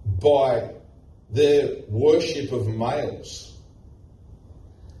by their worship of males,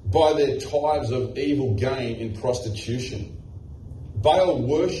 by their tithes of evil gain in prostitution. Baal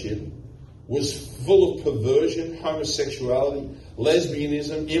worship was full of perversion, homosexuality,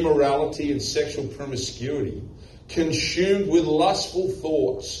 lesbianism, immorality, and sexual promiscuity, consumed with lustful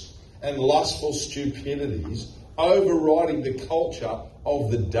thoughts and lustful stupidities, overriding the culture of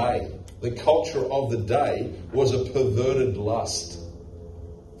the day. The culture of the day was a perverted lust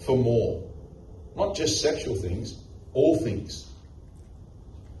for more. Not just sexual things, all things.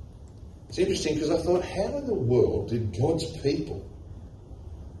 It's interesting because I thought, how in the world did God's people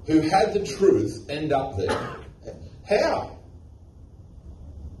who had the truth end up there? How?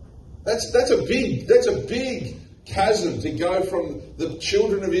 That's a big chasm to go from the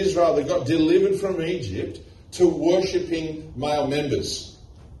children of Israel that got delivered from Egypt to worshipping male members.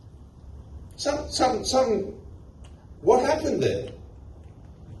 What happened there?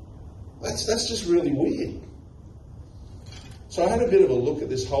 That's just really weird. So I had a bit of a look at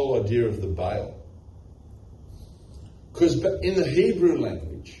this whole idea of the Baal. Because in the Hebrew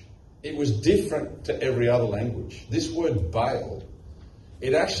language, it was different to every other language. This word Baal,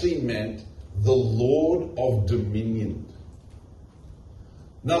 it actually meant the Lord of dominion.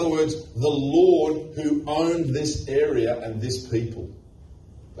 In other words, the Lord who owned this area and this people.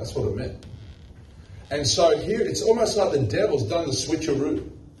 That's what it meant. And so here, it's almost like the devil's done the switcheroo.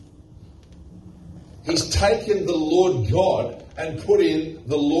 He's taken the Lord God and put in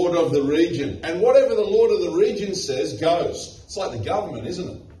the Lord of the region. And whatever the Lord of the region says goes. It's like the government, isn't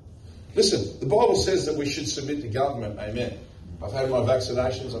it? Listen, the Bible says that we should submit to government. Amen. I've had my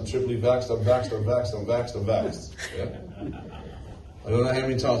vaccinations. I'm triply vaxxed. I'm vaxxed. Yeah? I don't know how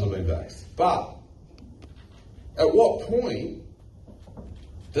many times I've been vaxxed. But at what point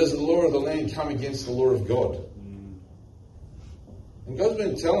does the law of the land come against the law of God? And God's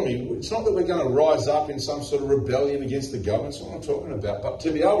been telling me, it's not that we're going to rise up in some sort of rebellion against the government. That's what I'm talking about. But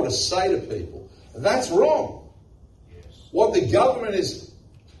to be able to say to people, that's wrong. Yes. What the government is,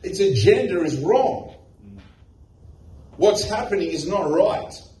 its agenda is wrong. What's happening is not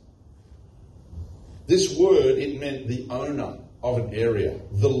right. This word, it meant the owner of an area.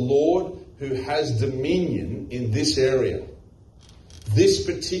 The Lord who has dominion in this area. This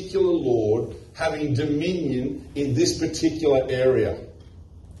particular Lord having dominion in this particular area.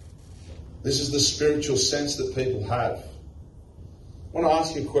 This is the spiritual sense that people have. I want to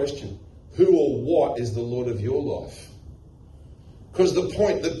ask you a question. Who or what is the Lord of your life? Because the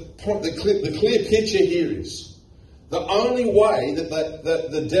clear picture here is the only way that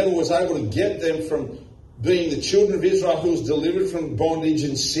the devil was able to get them from being the children of Israel who was delivered from bondage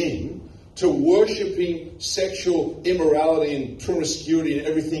and sin to worshipping sexual immorality and promiscuity and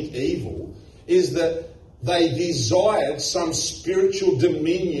everything evil is that they desired some spiritual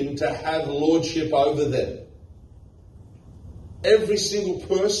dominion to have lordship over them. Every single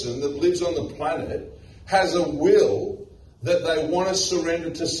person that lives on the planet has a will that they want to surrender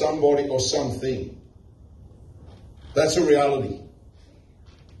to somebody or something. That's a reality.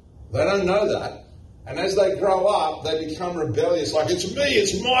 They don't know that. And as they grow up, they become rebellious. Like, it's me,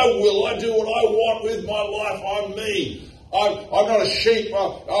 it's my will. I do what I want with my life. I'm me. I'm not a sheep.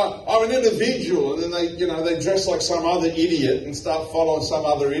 I'm an individual. And then they dress like some other idiot and start following some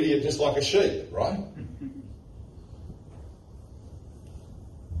other idiot just like a sheep, right?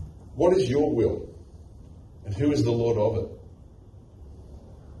 What is your will? And who is the Lord of it?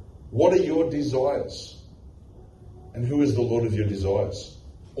 What are your desires? And who is the Lord of your desires?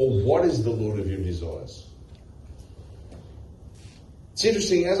 Or what is the Lord of your desires? It's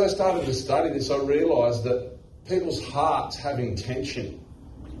interesting, as I started to study this, I realised that people's hearts have intention.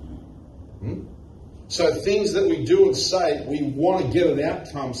 So things that we do and say, we want to get an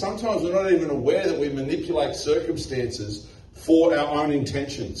outcome. Sometimes we're not even aware that we manipulate circumstances for our own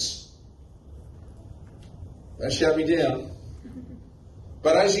intentions. Don't shout me down.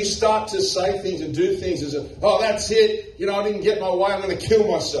 But as you start to say things and do things, as that's it, I didn't get my way, I'm going to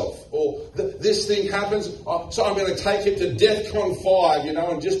kill myself. Or this thing happens, so I'm going to take it to DEFCON 5,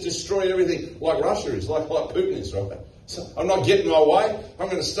 and just destroy everything, like Russia is, like Putin is, right? So I'm not getting my way, I'm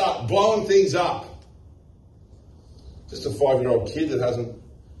going to start blowing things up. Just a 5-year-old kid that hasn't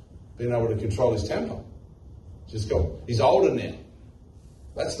been able to control his temper. He's older now.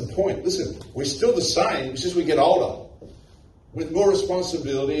 That's the point. Listen, we're still the same, it's just we get older. With more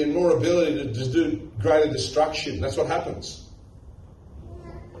responsibility and more ability to just do greater destruction. That's what happens.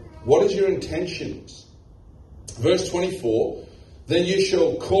 What is your intentions? Verse 24, then you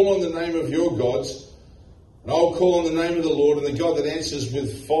shall call on the name of your gods, and I will call on the name of the Lord, and the God that answers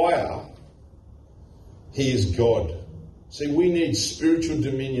with fire, he is God. See, we need spiritual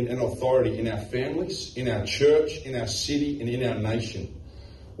dominion and authority in our families, in our church, in our city, and in our nation.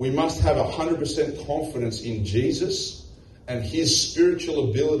 We must have 100% confidence in Jesus and his spiritual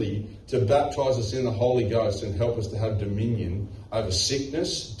ability to baptize us in the Holy Ghost and help us to have dominion over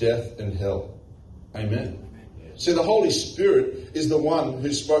sickness, death, and hell. Amen. See, the Holy Spirit is the one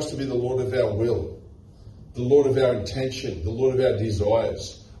who's supposed to be the Lord of our will, the Lord of our intention, the Lord of our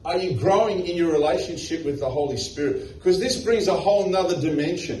desires. Are you growing in your relationship with the Holy Spirit? Because this brings a whole nother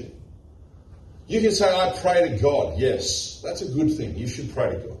dimension. You can say, I pray to God. Yes, that's a good thing. You should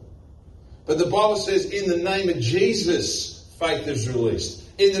pray to God. But the Bible says, in the name of Jesus, faith is released.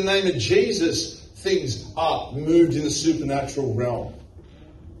 In the name of Jesus, things are moved in the supernatural realm.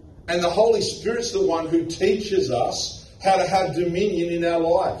 And the Holy Spirit's the one who teaches us how to have dominion in our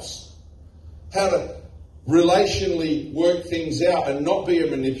lives. How to relationally work things out and not be a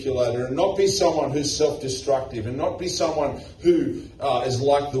manipulator and not be someone who's self-destructive and not be someone who is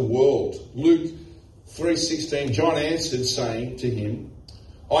like the world. Luke 3:16, John answered saying to him,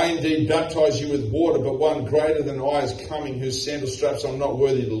 I indeed baptize you with water, but one greater than I is coming, whose sandal straps I'm not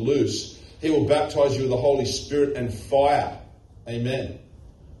worthy to loose. He will baptize you with the Holy Spirit and fire. Amen.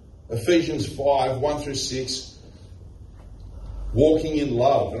 Ephesians 5:1-6, walking in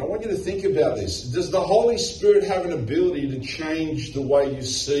love. And I want you to think about this. Does the Holy Spirit have an ability to change the way you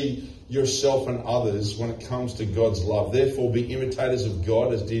see yourself and others when it comes to God's love? Therefore, be imitators of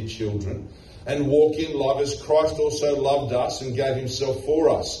God as dear children and walk in love as Christ also loved us and gave himself for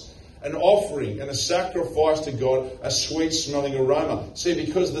us. An offering and a sacrifice to God, a sweet smelling aroma. See,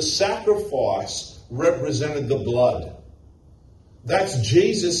 because the sacrifice represented the blood. That's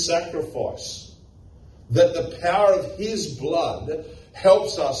Jesus' sacrifice. That the power of his blood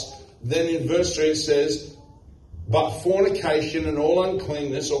helps us. Then in verse 3 it says, but fornication and all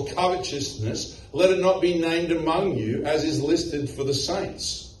uncleanness or covetousness, let it not be named among you as is listed for the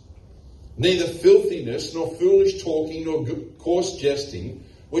saints. Neither filthiness, nor foolish talking, nor coarse jesting,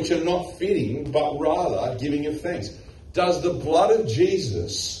 which are not fitting, but rather giving of thanks. Does the blood of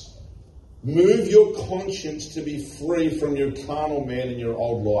Jesus move your conscience to be free from your carnal man and your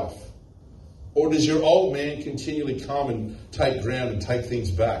old life? Or does your old man continually come and take ground and take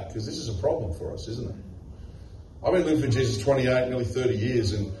things back? Because this is a problem for us, isn't it? I've been living for Jesus 28, nearly 30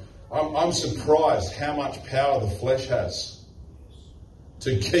 years, and I'm surprised how much power the flesh has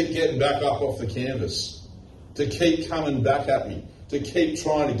to keep getting back up off the canvas, to keep coming back at me, to keep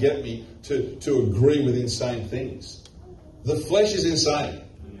trying to get me to agree with insane things. The flesh is insane.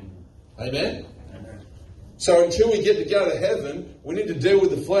 Amen? So until we get to go to heaven, we need to deal with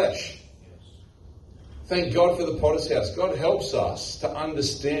the flesh. Thank God for the Potter's House. God helps us to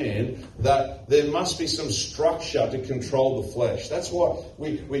understand that there must be some structure to control the flesh. That's why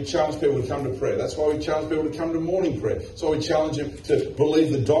we challenge people to come to prayer. That's why we challenge people to come to morning prayer. That's why we challenge them to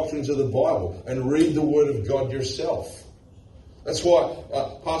believe the doctrines of the Bible and read the Word of God yourself. That's why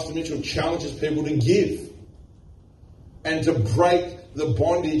Pastor Mitchell challenges people to give and to break the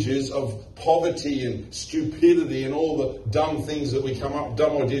bondages of poverty and stupidity and all the dumb ideas that we come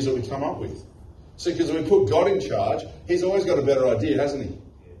up with. See, because when we put God in charge, he's always got a better idea, hasn't he?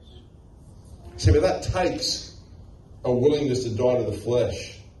 Yes. See, but that takes a willingness to die to the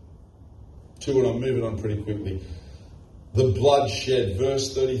flesh. And I'm moving on pretty quickly. The blood shed,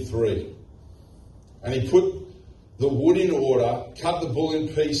 verse 33. And he put the wood in order, cut the bull in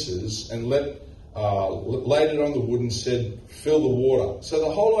pieces, and laid it on the wood and said, fill the water. So the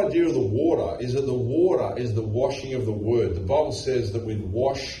whole idea of the water is that the water is the washing of the word. The Bible says that we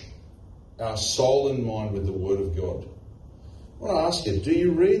wash our soul and mind with the Word of God. I want to ask you, do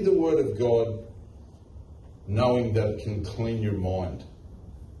you read the Word of God knowing that it can clean your mind?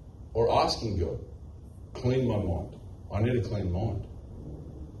 Or asking God, clean my mind. I need a clean mind.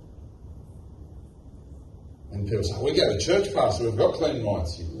 And people say, we go to church, Pastor, we've got clean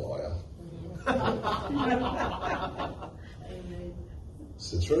minds. You liar.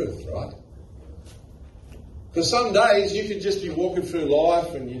 It's the truth, right? Because some days you could just be walking through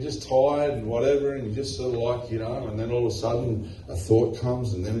life and you're just tired and whatever, and you just sort of like, and then all of a sudden a thought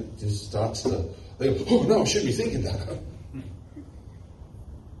comes and then it just starts to think, oh no, I shouldn't be thinking that.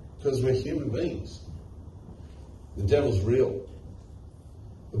 Because we're human beings. The devil's real.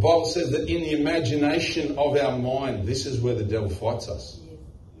 The Bible says that in the imagination of our mind, this is where the devil fights us.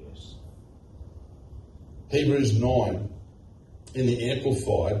 Yes. Hebrews 9, in the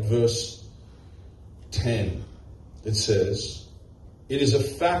Amplified, verse 10, it says, it is a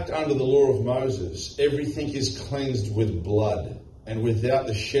fact under the law of Moses, everything is cleansed with blood, and without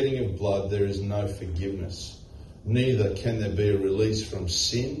the shedding of blood there is no forgiveness. Neither can there be a release from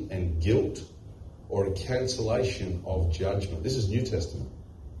sin and guilt or a cancellation of judgment. This is New Testament.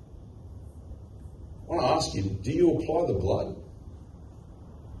 I want to ask you, do you apply the blood?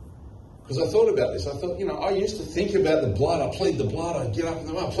 Because I thought about this. I thought, I used to think about the blood. I plead the blood. I get up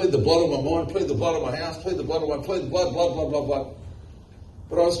and I plead the blood of my mind, plead the blood of my house, plead the blood of my, plead the blood, blah, blah, blah, blah.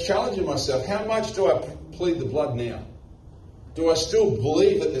 But I was challenging myself. How much do I plead the blood now? Do I still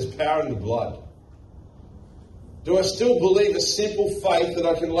believe that there's power in the blood? Do I still believe a simple faith that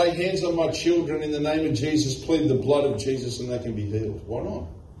I can lay hands on my children in the name of Jesus, plead the blood of Jesus, and they can be healed? Why not?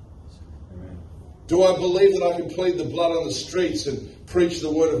 Do I believe that I can plead the blood on the streets and preach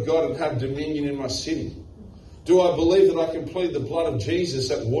the word of God and have dominion in my city? Do I believe that I can plead the blood of Jesus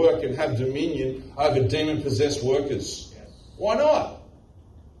at work and have dominion over demon-possessed workers? Why not?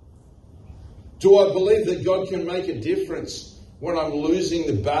 Do I believe that God can make a difference when I'm losing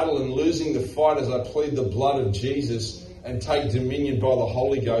the battle and losing the fight as I plead the blood of Jesus and take dominion by the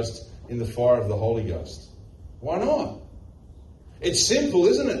Holy Ghost in the fire of the Holy Ghost? Why not? It's simple,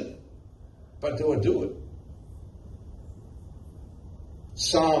 isn't it? But do I do it?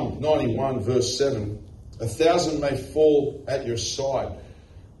 Psalm 91 verse 7. 1,000 may fall at your side,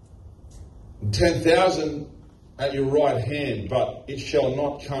 10,000 at your right hand, but it shall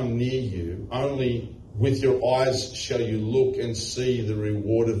not come near you. Only with your eyes shall you look and see the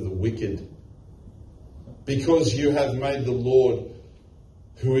reward of the wicked. Because you have made the Lord,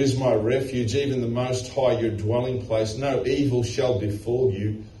 who is my refuge, even the Most High, your dwelling place, no evil shall befall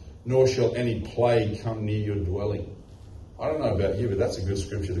you, nor shall any plague come near your dwelling. I don't know about you, but that's a good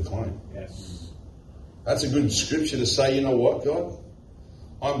scripture to claim. Yes. That's a good scripture to say, you know what, God?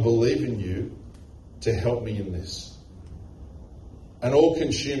 I'm believing you to help me in this. An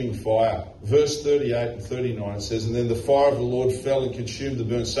all-consuming fire. Verse 38 and 39 says, and then the fire of the Lord fell and consumed the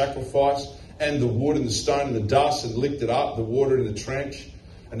burnt sacrifice and the wood and the stone and the dust and licked it up, the water in the trench.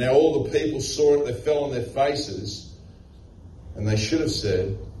 And now all the people saw it, they fell on their faces, and they should have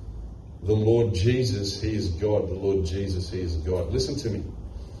said, the Lord Jesus, he is God. The Lord Jesus, he is God. Listen to me.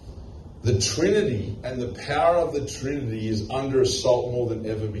 The Trinity and the power of the Trinity is under assault more than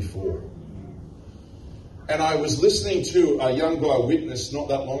ever before. And I was listening to a young guy witness not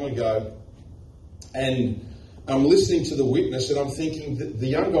that long ago, and I'm listening to the witness and I'm thinking that the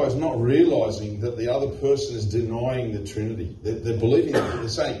young guy is not realising that the other person is denying the Trinity. They're believing, they're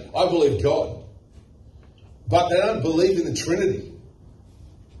saying, I believe God. But they don't believe in the Trinity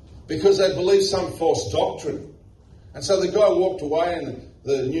because they believe some false doctrine. And so the guy walked away and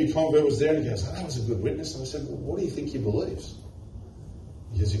the new convert was there and he goes, oh, that was a good witness. And I said, well, what do you think he believes?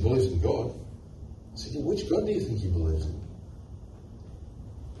 He goes, he believes in God. I said, yeah, which God do you think he believes in?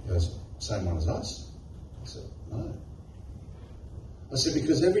 He goes, same one as us. I said, no. I said,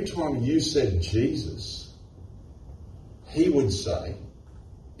 because every time you said Jesus, he would say,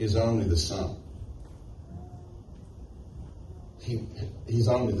 is only the Son. He's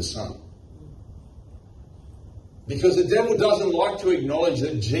only the Son. Because the devil doesn't like to acknowledge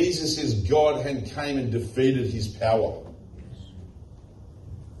that Jesus is God and came and defeated his power.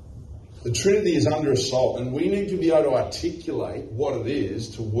 The Trinity is under assault, and we need to be able to articulate what it is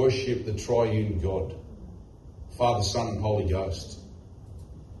to worship the triune God, Father, Son, and Holy Ghost.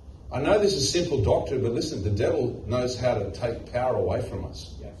 I know this is simple doctrine, but listen, the devil knows how to take power away from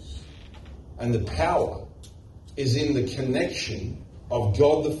us. Yes. And the power is in the connection of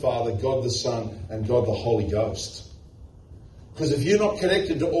God the Father, God the Son, and God the Holy Ghost. Because if you're not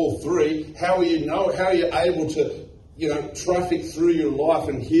connected to all three, how are you able to traffic through your life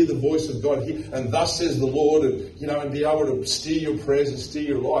and hear the voice of God, and thus says the Lord, and be able to steer your prayers and steer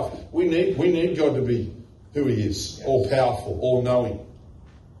your life? We need God to be who he is, yes. All powerful, all knowing.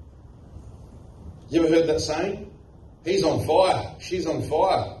 You ever heard that saying? He's on fire, she's on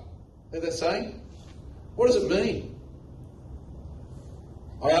fire. Heard that saying? What does it mean?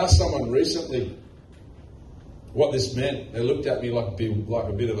 I asked someone recently what this meant. They looked at me like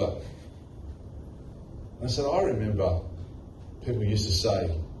a bit of a... I said, I remember people used to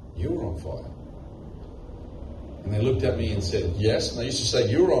say, you were on fire. And they looked at me and said, yes. And they used to say,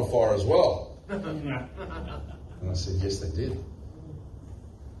 you were on fire as well. And I said, yes, they did.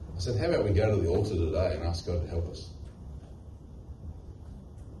 I said, how about we go to the altar today and ask God to help us?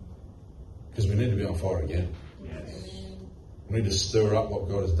 Because we need to be on fire again. Yes. We need to stir up what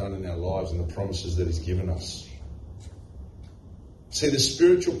God has done in our lives and the promises that he's given us. See, the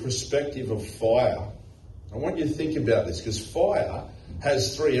spiritual perspective of fire, I want you to think about this, because fire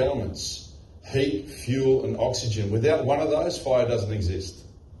has three elements: heat, fuel, and oxygen. Without one of those, fire doesn't exist.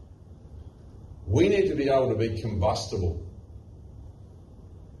 We need to be able to be combustible.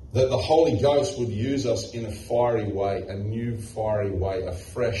 That the Holy Ghost would use us in a fiery way, a new fiery way, a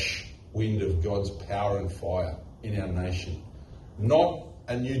fresh wind of God's power and fire in our nation. Not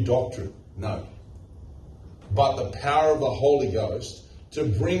a new doctrine, no. But the power of the Holy Ghost to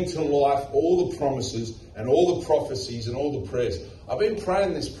bring to life all the promises and all the prophecies and all the prayers. I've been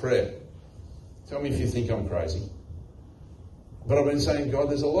praying this prayer. Tell me if you think I'm crazy. But I've been saying, God,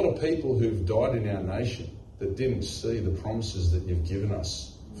 there's a lot of people who've died in our nation that didn't see the promises that you've given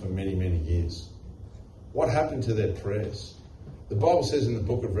us for many, many years. What happened to their prayers? The Bible says in the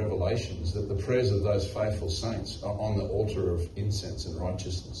book of Revelations that the prayers of those faithful saints are on the altar of incense and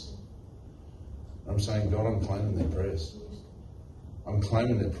righteousness. I'm saying, God, I'm claiming their prayers. I'm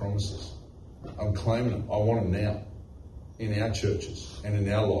claiming their promises. I'm claiming them. I want them now in our churches and in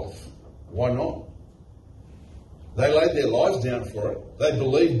our life. Why not? They laid their lives down for it. They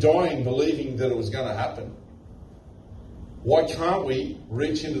believed, dying, believing that it was going to happen. Why can't we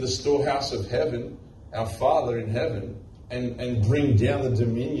reach into the storehouse of heaven, our Father in heaven, and bring down the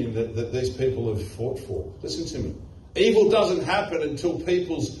dominion that these people have fought for? Listen to me. Evil doesn't happen until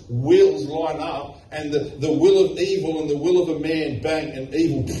people's wills line up and the will of evil and the will of a man, bang, and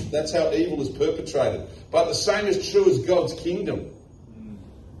evil. That's how evil is perpetrated. But the same is true as God's kingdom.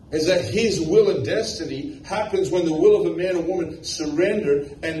 Is that his will and destiny happens when the will of a man and woman surrender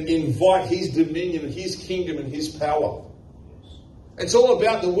and invite his dominion, his kingdom and his power. It's all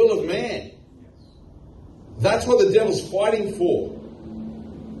about the will of man. That's what the devil's fighting for.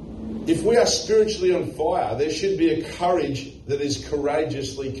 If we are spiritually on fire, there should be a courage that is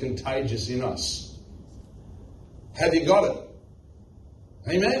courageously contagious in us. Have you got it?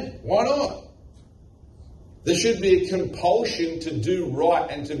 Amen? Why not? There should be a compulsion to do right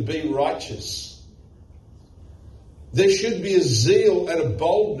and to be righteous. There should be a zeal and a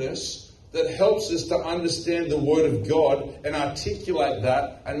boldness that helps us to understand the Word of God and articulate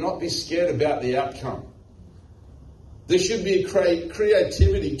that and not be scared about the outcome. There should be a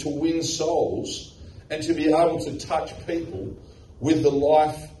creativity to win souls and to be able to touch people with the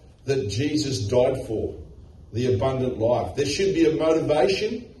life that Jesus died for, the abundant life. There should be a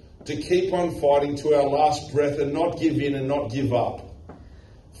motivation to keep on fighting to our last breath and not give in and not give up.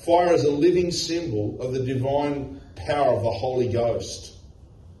 Fire is a living symbol of the divine power of the Holy Ghost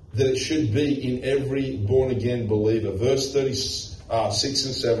that it should be in every born-again believer. Verse 36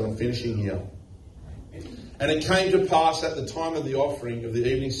 and 7, I'm finishing here. And it came to pass at the time of the offering of the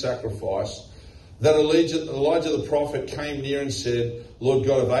evening sacrifice that Elijah the prophet came near and said, Lord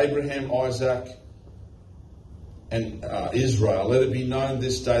God of Abraham, Isaac, and Israel, let it be known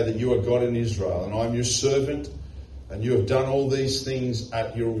this day that you are God in Israel, and I am your servant, and you have done all these things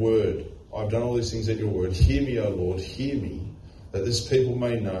at your word. I've done all these things at your word. Hear me, O Lord, hear me, that this people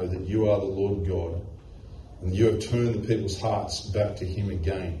may know that you are the Lord God, and you have turned the people's hearts back to him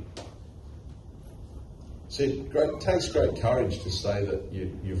again. See, it takes great courage to say that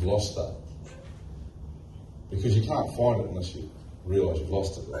you've lost that. Because you can't find it unless you realise you've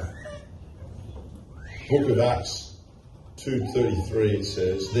lost it, right? Book of Acts 2:33, it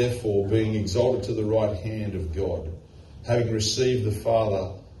says, therefore, being exalted to the right hand of God, having received the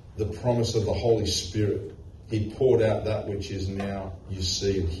Father the promise of the Holy Spirit, he poured out that which is now you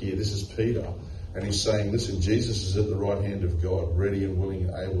see and hear. This is Peter, and he's saying, listen, Jesus is at the right hand of God, ready and willing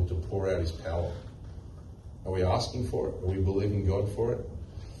and able to pour out his power. Are we asking for it? Are we believing God for it?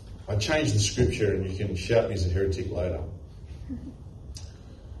 I changed the scripture, and you can shout me as a heretic later.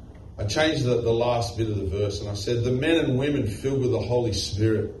 I changed the last bit of the verse, and I said, the men and women filled with the Holy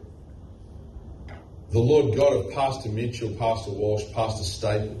Spirit, the Lord God of Pastor Mitchell, Pastor Walsh, Pastor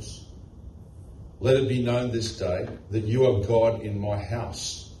Staples, let it be known this day that you are God in my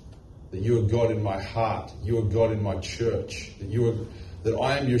house, that you are God in my heart, you are God in my church, that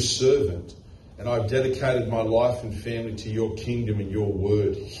I am your servant, and I've dedicated my life and family to your kingdom and your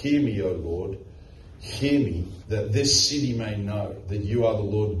word. Hear me, O Lord. Hear me, that this city may know that you are the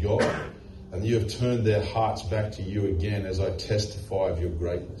Lord God, and you have turned their hearts back to you again as I testify of your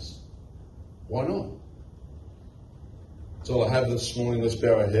greatness. Why not? That's all I have this morning. Let's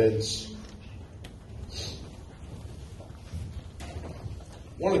bow our heads. I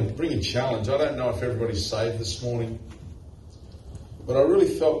want to bring a challenge. I don't know if everybody's saved this morning, but I really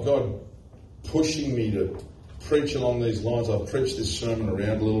felt God pushing me to preach along these lines. I've preached this sermon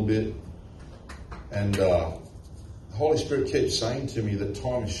around a little bit, and the Holy Spirit keeps saying to me that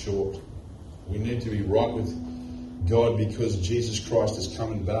time is short. We need to be right with God because Jesus Christ is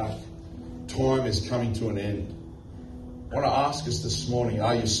coming back. Time is coming to an end. I want to ask us this morning,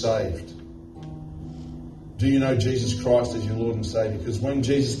 are you saved? Do you know Jesus Christ as your Lord and Saviour? Because when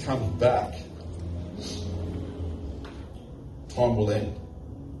Jesus comes back, time will end.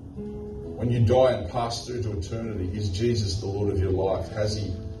 When you die and pass through to eternity, is Jesus the Lord of your life? Has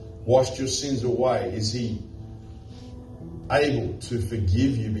he washed your sins away? Is he able to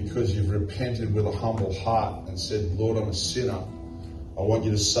forgive you because you've repented with a humble heart and said, Lord, I'm a sinner. I want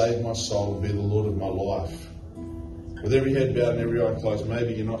you to save my soul and be the Lord of my life. With every head bowed and every eye closed,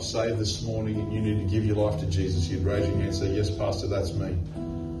 maybe you're not saved this morning and you need to give your life to Jesus. You'd raise your hand and say, yes, Pastor, that's me.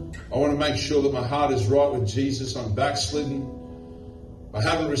 I want to make sure that my heart is right with Jesus. I'm backslidden. I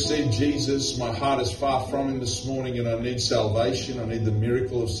haven't received Jesus. My heart is far from him this morning and I need salvation. I need the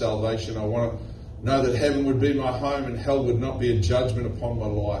miracle of salvation. I want to know that heaven would be my home and hell would not be a judgment upon my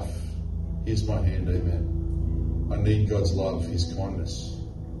life. Here's my hand, amen. I need God's love, his kindness.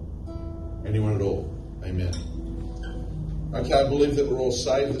 Anyone at all? Amen. Okay, I believe that we're all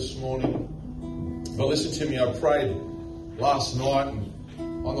saved this morning. But listen to me, I prayed last night and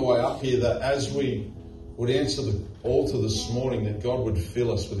on the way up here that as we would answer the altar this morning, that God would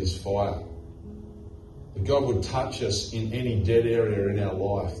fill us with his fire. That God would touch us in any dead area in our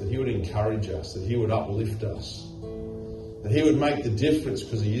life. That he would encourage us. That he would uplift us. That he would make the difference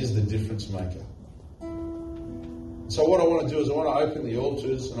because he is the difference maker. So what I want to do is I want to open the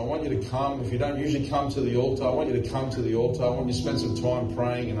altars and I want you to come. If you don't usually come to the altar, I want you to come to the altar. I want you to spend some time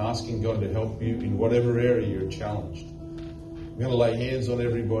praying and asking God to help you in whatever area you're challenged. I'm going to lay hands on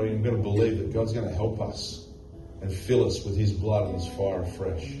everybody and I'm going to believe that God's going to help us and fill us with his blood and his fire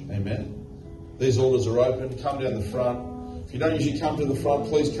afresh. Amen. These altars are open. Come down the front. If you don't usually come to the front,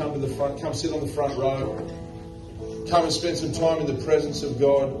 please come to the front. Come sit on the front row. Come and spend some time in the presence of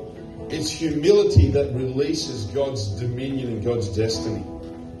God. It's humility that releases God's dominion and God's destiny.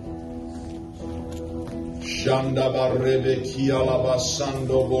 Shanda barrebe kialaba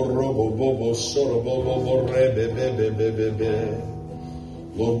sando borobo bobo soro bobo borrebe bebe bebe be.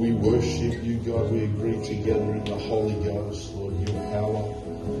 Lord, we worship you, God. We agree together in the Holy Ghost, Lord, your power,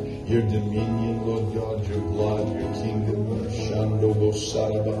 your dominion, Lord God, your blood, your kingdom. Shando bo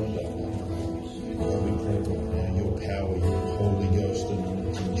sarabanda. Lord, we pray right now, your power, your Holy Ghost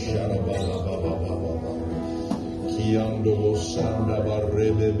anointing. Sharabala baba baba. Kiando bo sanda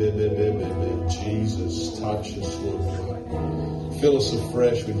barrebe bebe bebe be. Jesus, touch us, Lord God. Fill us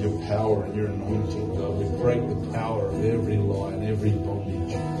afresh with your power and your anointing, God. We break the power of every lie and every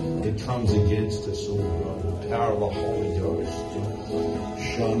bondage that comes against us, Lord God. The power of the Holy Ghost.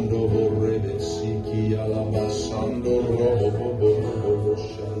 Shando borebe siki alaba sando robo bobo bobo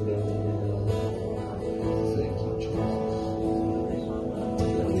shanda. Thank you, Jesus.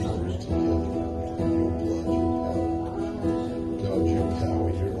 God, your power,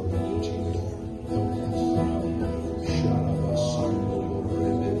 your anointing, help us. Shalaba sando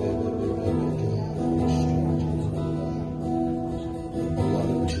borebe bebe bebe bebe. The blood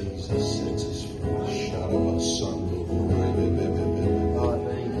of Jesus sets us free. Shalaba sando borebe bebe bebe.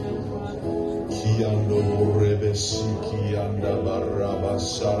 Kiando borebe siki anda baraba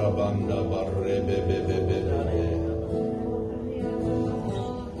sarabanda barebe bebe bebe.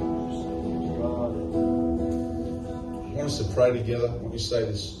 I want us to pray together. I want you to say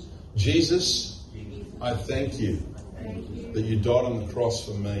this. Jesus, I thank you that you died on the cross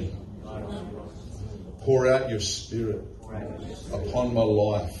for me. Pour out your Spirit upon my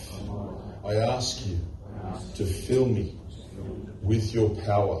life. I ask you to fill me with your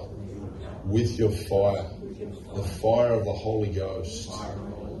power, with your fire, the fire of the Holy Ghost.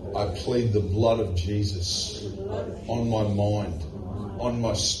 I plead the blood of Jesus on my mind, on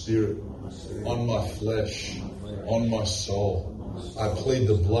my spirit, on my flesh, on my soul. I plead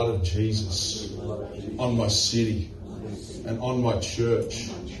the blood of Jesus on my city and on my church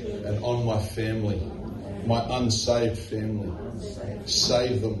and on my family, my unsaved family.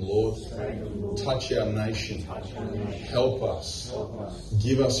 Save them, Lord. Touch our nation. Help us.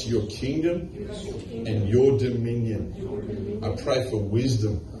 Give us your kingdom and your dominion. I pray for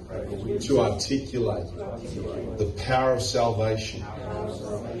wisdom to articulate the power of salvation,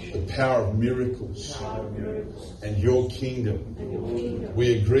 the power of miracles, and your kingdom.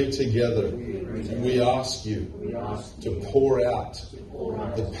 We agree together and we ask you to pour out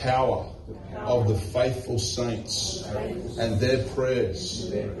the power of the faithful saints and their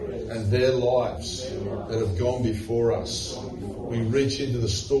prayers and their lives that have gone before us. We reach into the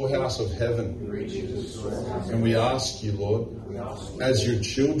storehouse of heaven and we ask you, Lord, as your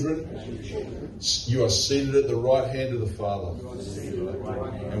children, you are seated at the right hand of the Father.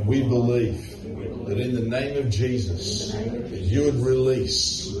 And we believe that in the name of Jesus, that you would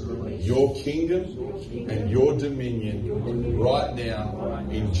release your kingdom and your dominion right now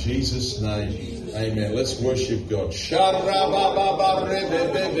in Jesus' name. Amen. Let's worship God.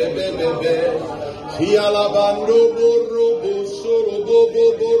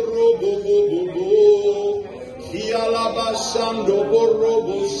 Kialabasando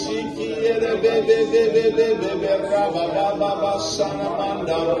borobo siki ere bebe bebe bebe raba baba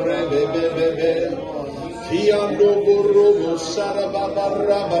sanamanda rebe bebe kiando borobo sara baba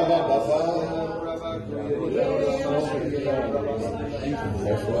raba baba.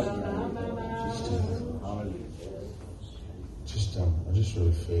 I just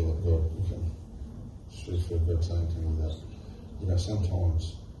really feel like God. Just really feel God saying to me that, sometimes.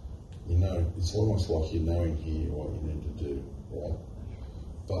 It's almost like you know in here what you need to do, right?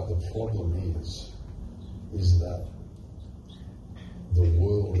 But the problem is that the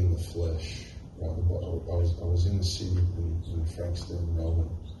world in the flesh, right? I was in the city in Frankston,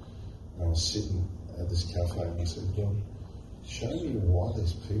 Melbourne, and I was sitting at this cafe and I said, God, show me why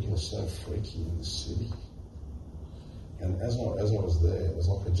these people are so freaky in the city. And as I was there, it was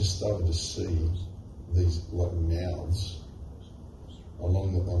like I just started to see these like mouths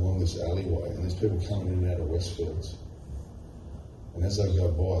along this alleyway, and there's people coming in and out of Westfields. And as they go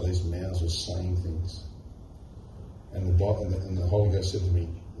by, these mouths were saying things. And the Holy Ghost said to me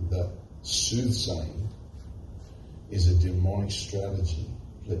that soothsaying is a demonic strategy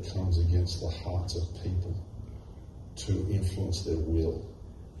that comes against the hearts of people to influence their will.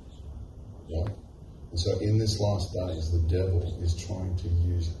 Right? And so in this last days, the devil is trying to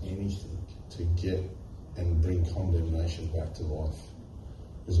use anything to get and bring condemnation back to life.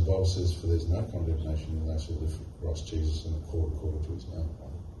 Because the Bible says, for there's no condemnation in those who live for Christ Jesus and according to his name.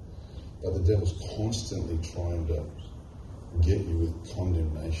 But the devil's constantly trying to get you with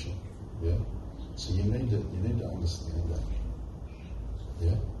condemnation. Yeah? So you need to understand that.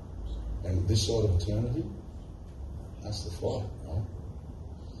 Yeah? And this side of eternity, that's the fight, right?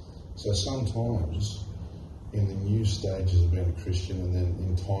 So sometimes in the new stages of being a Christian, and then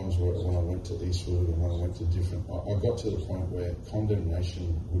in times when I went to Eastwood and when I went to different, I got to the point where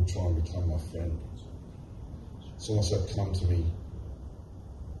condemnation would try and become my friend. It's almost like come to me,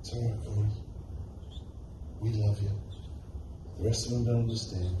 it's all right, Corey, we love you. The rest of them don't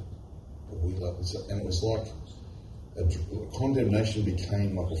understand, but we love you. And it was like condemnation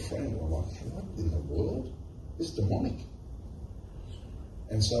became like a friend. I'm like, hey, what in the world? This is demonic.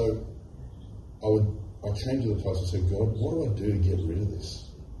 And so I came to the place and said, God, what do I do to get rid of this?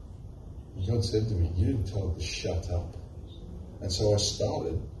 And God said to me, you didn't tell it to shut up. And so I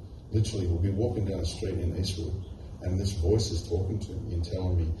started, literally, we'll be walking down the street in Eastwood, and this voice is talking to me and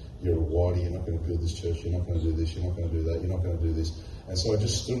telling me, you're a whitey, you're not going to build this church, you're not going to do this, you're not going to do that, you're not going to do this. And so I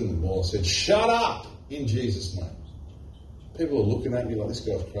just stood in the mall and said, shut up, in Jesus' name. People are looking at me like, this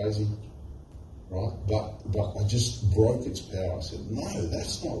guy's crazy, right? But I just broke its power. I said, no,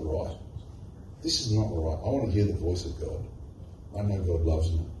 that's not right. This is not right. I want to hear the voice of God. I know God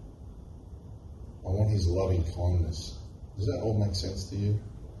loves me. I want his loving kindness. Does that all make sense to you?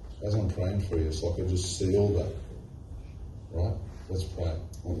 As I'm praying for you, it's like I just see all that. Right? Let's pray. I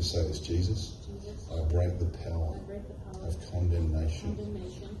want to say this. Jesus, I break the power of condemnation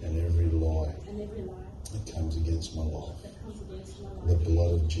and every lie that comes against my life. The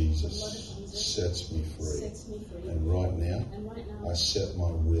blood of Jesus sets me free. And right now, I set my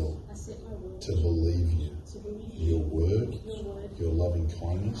will to believe you. Your word, your loving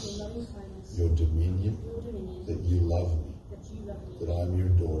kindness, your dominion, that you love me, that I am your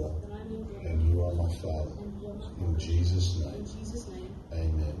daughter, and you are my Father. In Jesus' name,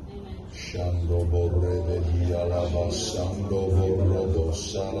 amen. Shando borrebe hialaba sando borrobo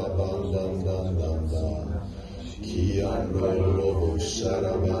salabandandandanda. Kiando lobo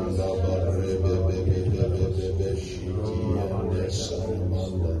sarabanda barrebe bebe shiti ande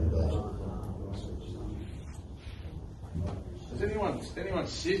salamandanda. Is anyone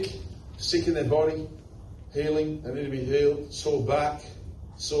sick? Sick in their body? Healing? They need to be healed? Sore back?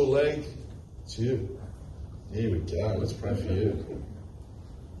 Sore leg? It's you. Here we go. Let's pray for you.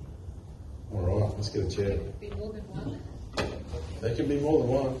 All right, let's get a chair. There can be more than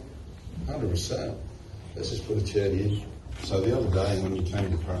one. 100%. Let's just put a chair here. So the other day when you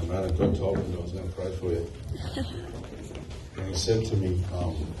came to Parramatta, God told me that I was going to pray for you. And he said to me,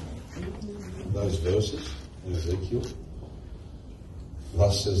 those verses in Ezekiel,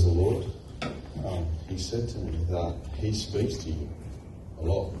 thus says the Lord, he said to me that he speaks to you a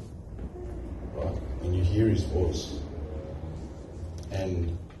lot, right? And you hear his voice.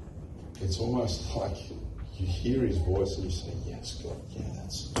 And it's almost like you hear his voice and you say, yes, God, yeah,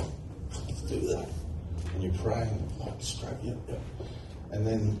 let's do that. And you pray and like straight, yep. And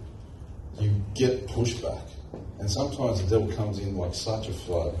then you get pushback. And sometimes the devil comes in like such a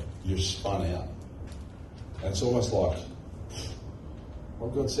flood, you're spun out. And it's almost like,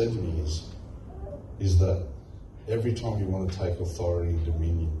 what God said to me is that every time you want to take authority and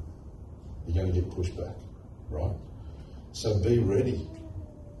dominion, you're going to get pushed back, right? So be ready.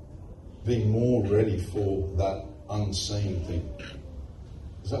 Be more ready for that unseen thing.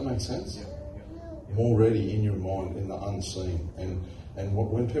 Does that make sense? Yeah. More ready in your mind in the unseen. And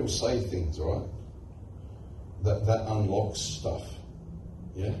when people say things, right, that unlocks stuff.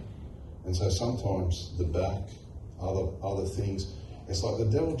 Yeah? And so sometimes the back, other things, it's like the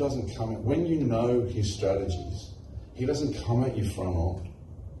devil doesn't come at, when you know his strategies, he doesn't come at you front on.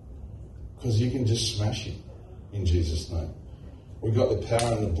 Because you can just smash him in Jesus' name. We've got the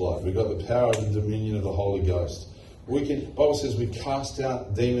power in the blood. We've got the power of the dominion of the Holy Ghost. Bible says we cast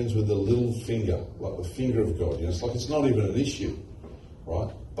out demons with the little finger, like the finger of God. You know, it's like it's not even an issue,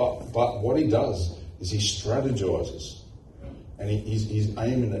 right? But what he does is he strategizes, and he's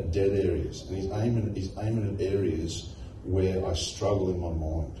aiming at dead areas, and he's aiming at areas where I struggle in my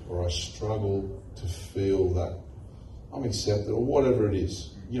mind, or I struggle to feel that I'm accepted, or whatever it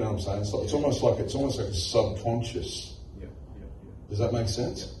is. You know what I'm saying? It's almost like a subconscious. Does that make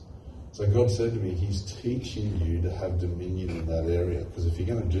sense? So God said to me, he's teaching you to have dominion in that area. Because if you're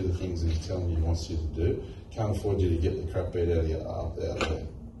going to do the things that he's telling you he wants you to do, can't afford you to get the crap beat out of you out there.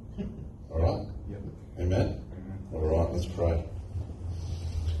 All right? Yep. Amen? All right, let's pray.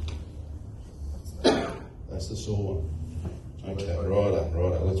 That's the sore one. Okay,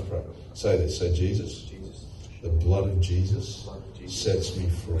 righto, let's pray. Say this. Say, Jesus, The blood of Jesus sets me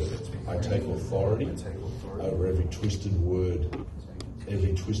free. I take authority over every twisted word,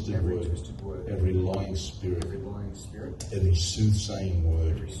 every lying spirit, every soothsaying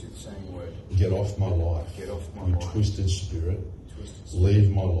word. Get off my life, you twisted spirit.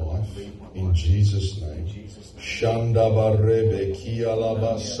 Leave my life in Jesus' name. Shanda barrebe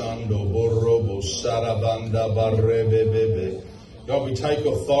kialaba sando borobo sarabanda barrebe bebe. God, we take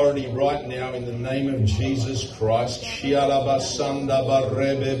authority right now in the name of Jesus Christ. Shialaba sanda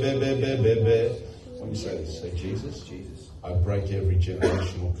barrebe bebe bebe. Let me say this. Say, Jesus, I break every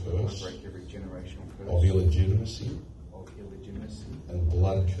generational curse of illegitimacy and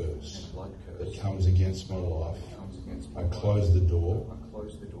blood curse that comes against my life. I close the door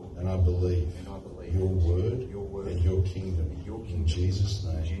and I believe your word and your kingdom. In Jesus'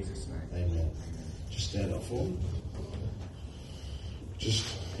 name. Amen. Just stand up for me. Just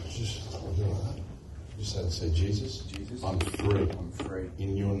say, Jesus, I'm free.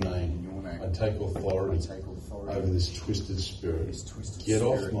 In your name. I take authority over this twisted spirit. Get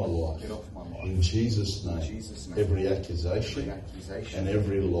off my life. In Jesus' name. Every accusation and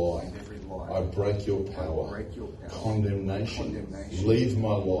every lie. I break your power. Condemnation. Leave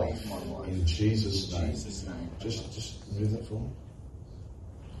my life. In Jesus' name. Just move that for me.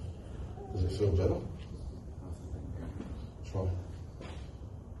 Does it feel better? Try.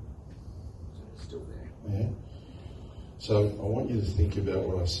 Yeah. So I want you to think about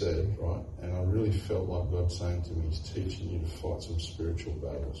what I said, right? And I really felt like God saying to me, He's teaching you to fight some spiritual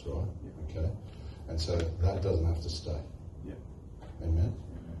battles, right? Okay. And so that doesn't have to stay. Yeah. Amen.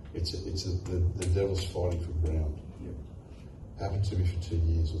 The devil's fighting for ground. Yeah. Happened to me for 2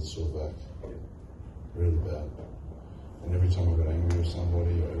 years with sore back. Yeah. Really bad. And every time I got angry with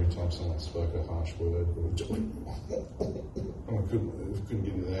somebody, or every time someone spoke a harsh word, I couldn't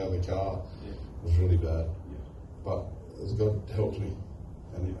get out of the car. Yeah. It was really bad. Yeah. But as God helped me,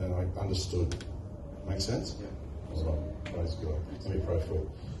 and I understood. Make sense? Yeah. All right. Praise God. Let me pray for you.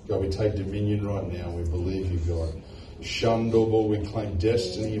 God, we take dominion right now. We believe you, God. Shandobo, we claim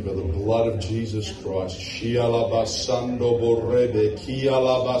destiny by the blood of Jesus Christ. Shialabasandobo rebe,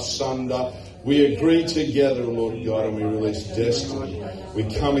 kialabasanda. We agree together, Lord God, and we release destiny. We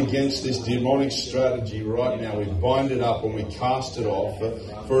come against this demonic strategy right now. We bind it up and we cast it off.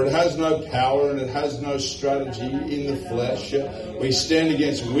 For it has no power and it has no strategy in the flesh. We stand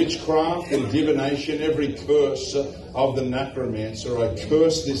against witchcraft and divination, every curse of the necromancer. I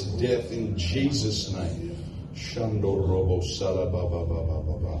curse this death in Jesus' name. Shando robo sara ba ba ba ba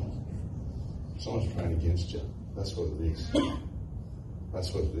ba ba. Someone's praying against you. That's what it is.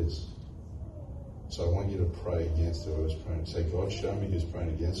 That's what it is. So I want you to pray against whoever's praying. Say, God, show me who's praying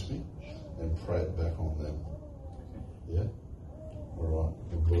against me, and pray it back on them. Yeah? All right.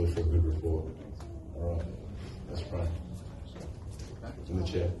 We'll believe for a good report. All right. Let's pray. In the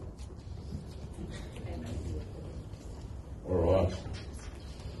chair. All right.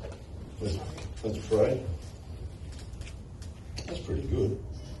 Let's pray. That's pretty good.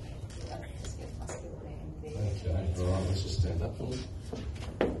 Okay. All right. Let's just stand up for me.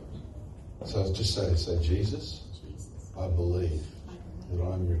 So just say, Jesus, I believe that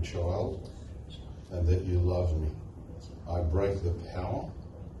I'm your child and that you love me. I break the power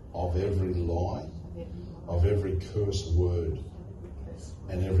of every lie, of every cursed word,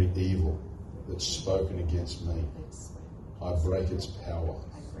 and every evil that's spoken against me. I break its power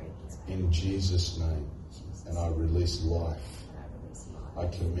in Jesus' name, and I release life. I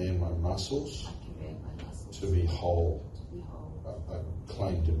command my muscles to be whole. I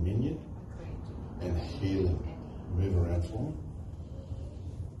claim dominion and healing. Move around for me.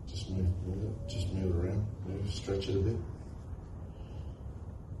 Just move it. Just move it around. Move, stretch it a bit.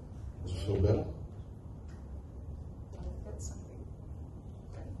 Does it feel better?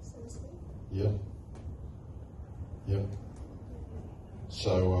 Yeah. Yeah.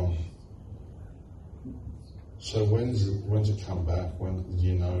 So when's it come back? When do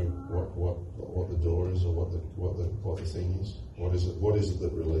you know what the door is, or what the thing is? What is it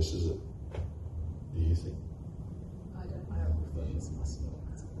that releases it? Do you think? I don't know. It's possible.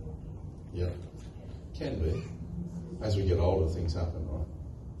 Yeah. Can be. As we get older, things happen, right?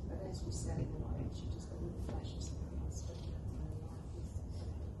 But as you say, the knowledge, you just got little flashes of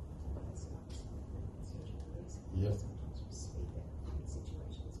yeah.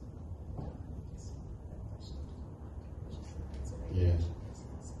 Yeah.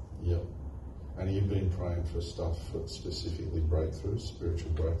 Yeah. And you've been praying for stuff, for specifically breakthroughs,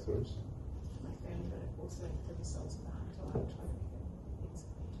 spiritual breakthroughs? Also the results of the heart.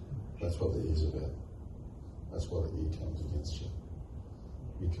 That's what the E is about. That's why the E comes against you.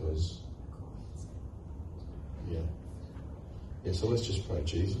 Because Yeah, so let's just pray.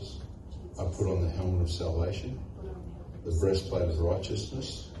 Jesus, I put on the helmet of salvation, the breastplate of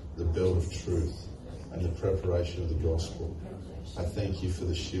righteousness, the belt of truth, and the preparation of the gospel. I thank you for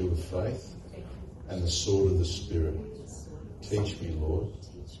the shield of faith and the sword of the Spirit. Teach me, Lord,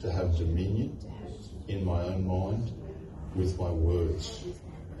 to have dominion in my own mind with my words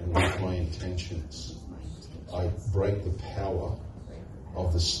and with my intentions. I break the power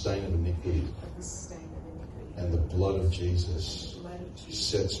of the stain of iniquity, and the blood of Jesus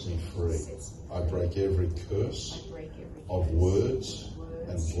sets me free. I break every curse of words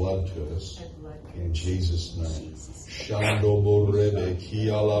and blood curse in Jesus' name. Shando borebe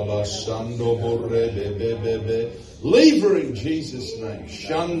kialaba sando borebe bebebe. Leave her in Jesus' name.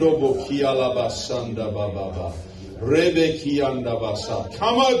 Shando bo kialaba sanda bababa. Rebe kianda basa.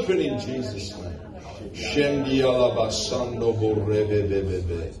 Come open in Jesus' name. Shendi alaba sando borebe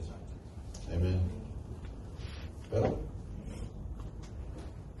bebebe. Amen. Better?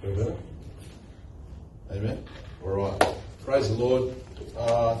 Better? Amen. All right. Praise the Lord.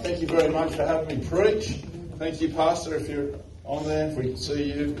 Thank you very much for having me preach. Thank you, Pastor, if you're on there. If we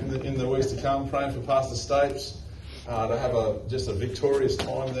see you in the weeks to come, praying for Pastor Stapes to have just a victorious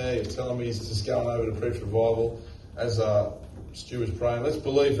time there. He's telling me he's just going over to preach revival as Stu was praying. Let's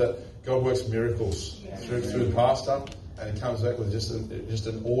believe that God works miracles through the pastor, and he comes back with just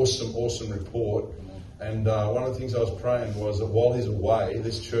an awesome report. And one of the things I was praying was that while he's away,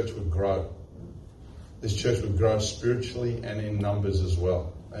 this church would grow. This church would grow spiritually and in numbers as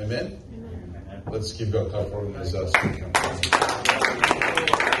well. Amen? Amen. Let's give God clap for him as us. Praise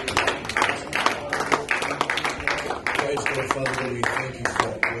God, Father, we thank you for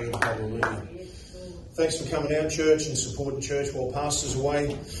that word. Hallelujah. Thanks for coming out, church, and supporting church while Pastor's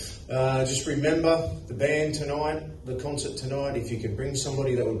away. Just remember the band tonight, the concert tonight. If you could bring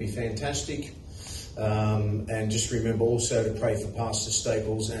somebody, that would be fantastic. And just remember also to pray for Pastor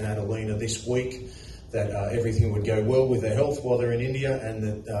Staples and Adelina this week, that everything would go well with their health while they're in India, and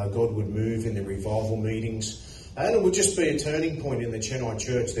that God would move in the revival meetings. And it would just be a turning point in the Chennai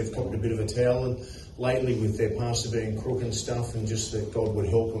church. They've copped a bit of a towel lately with their pastor being crook and stuff, and just that God would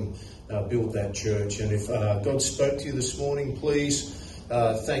help them build that church. And if God spoke to you this morning, please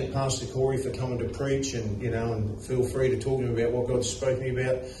thank Pastor Corey for coming to preach, and feel free to talk to him about what God's spoken to you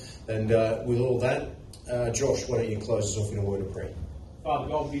about. And with all that, Josh, why don't you close us off in a word of prayer? Father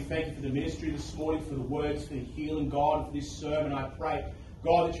God, we thank you for the ministry this morning, for the words, for the healing, God, for this sermon. I pray,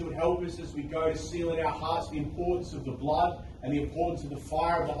 God, that you would help us as we go to seal in our hearts the importance of the blood and the importance of the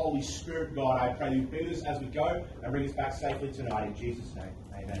fire of the Holy Spirit, God. I pray that you be with us as we go and bring us back safely tonight. In Jesus' name,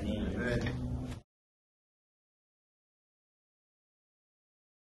 amen. Amen.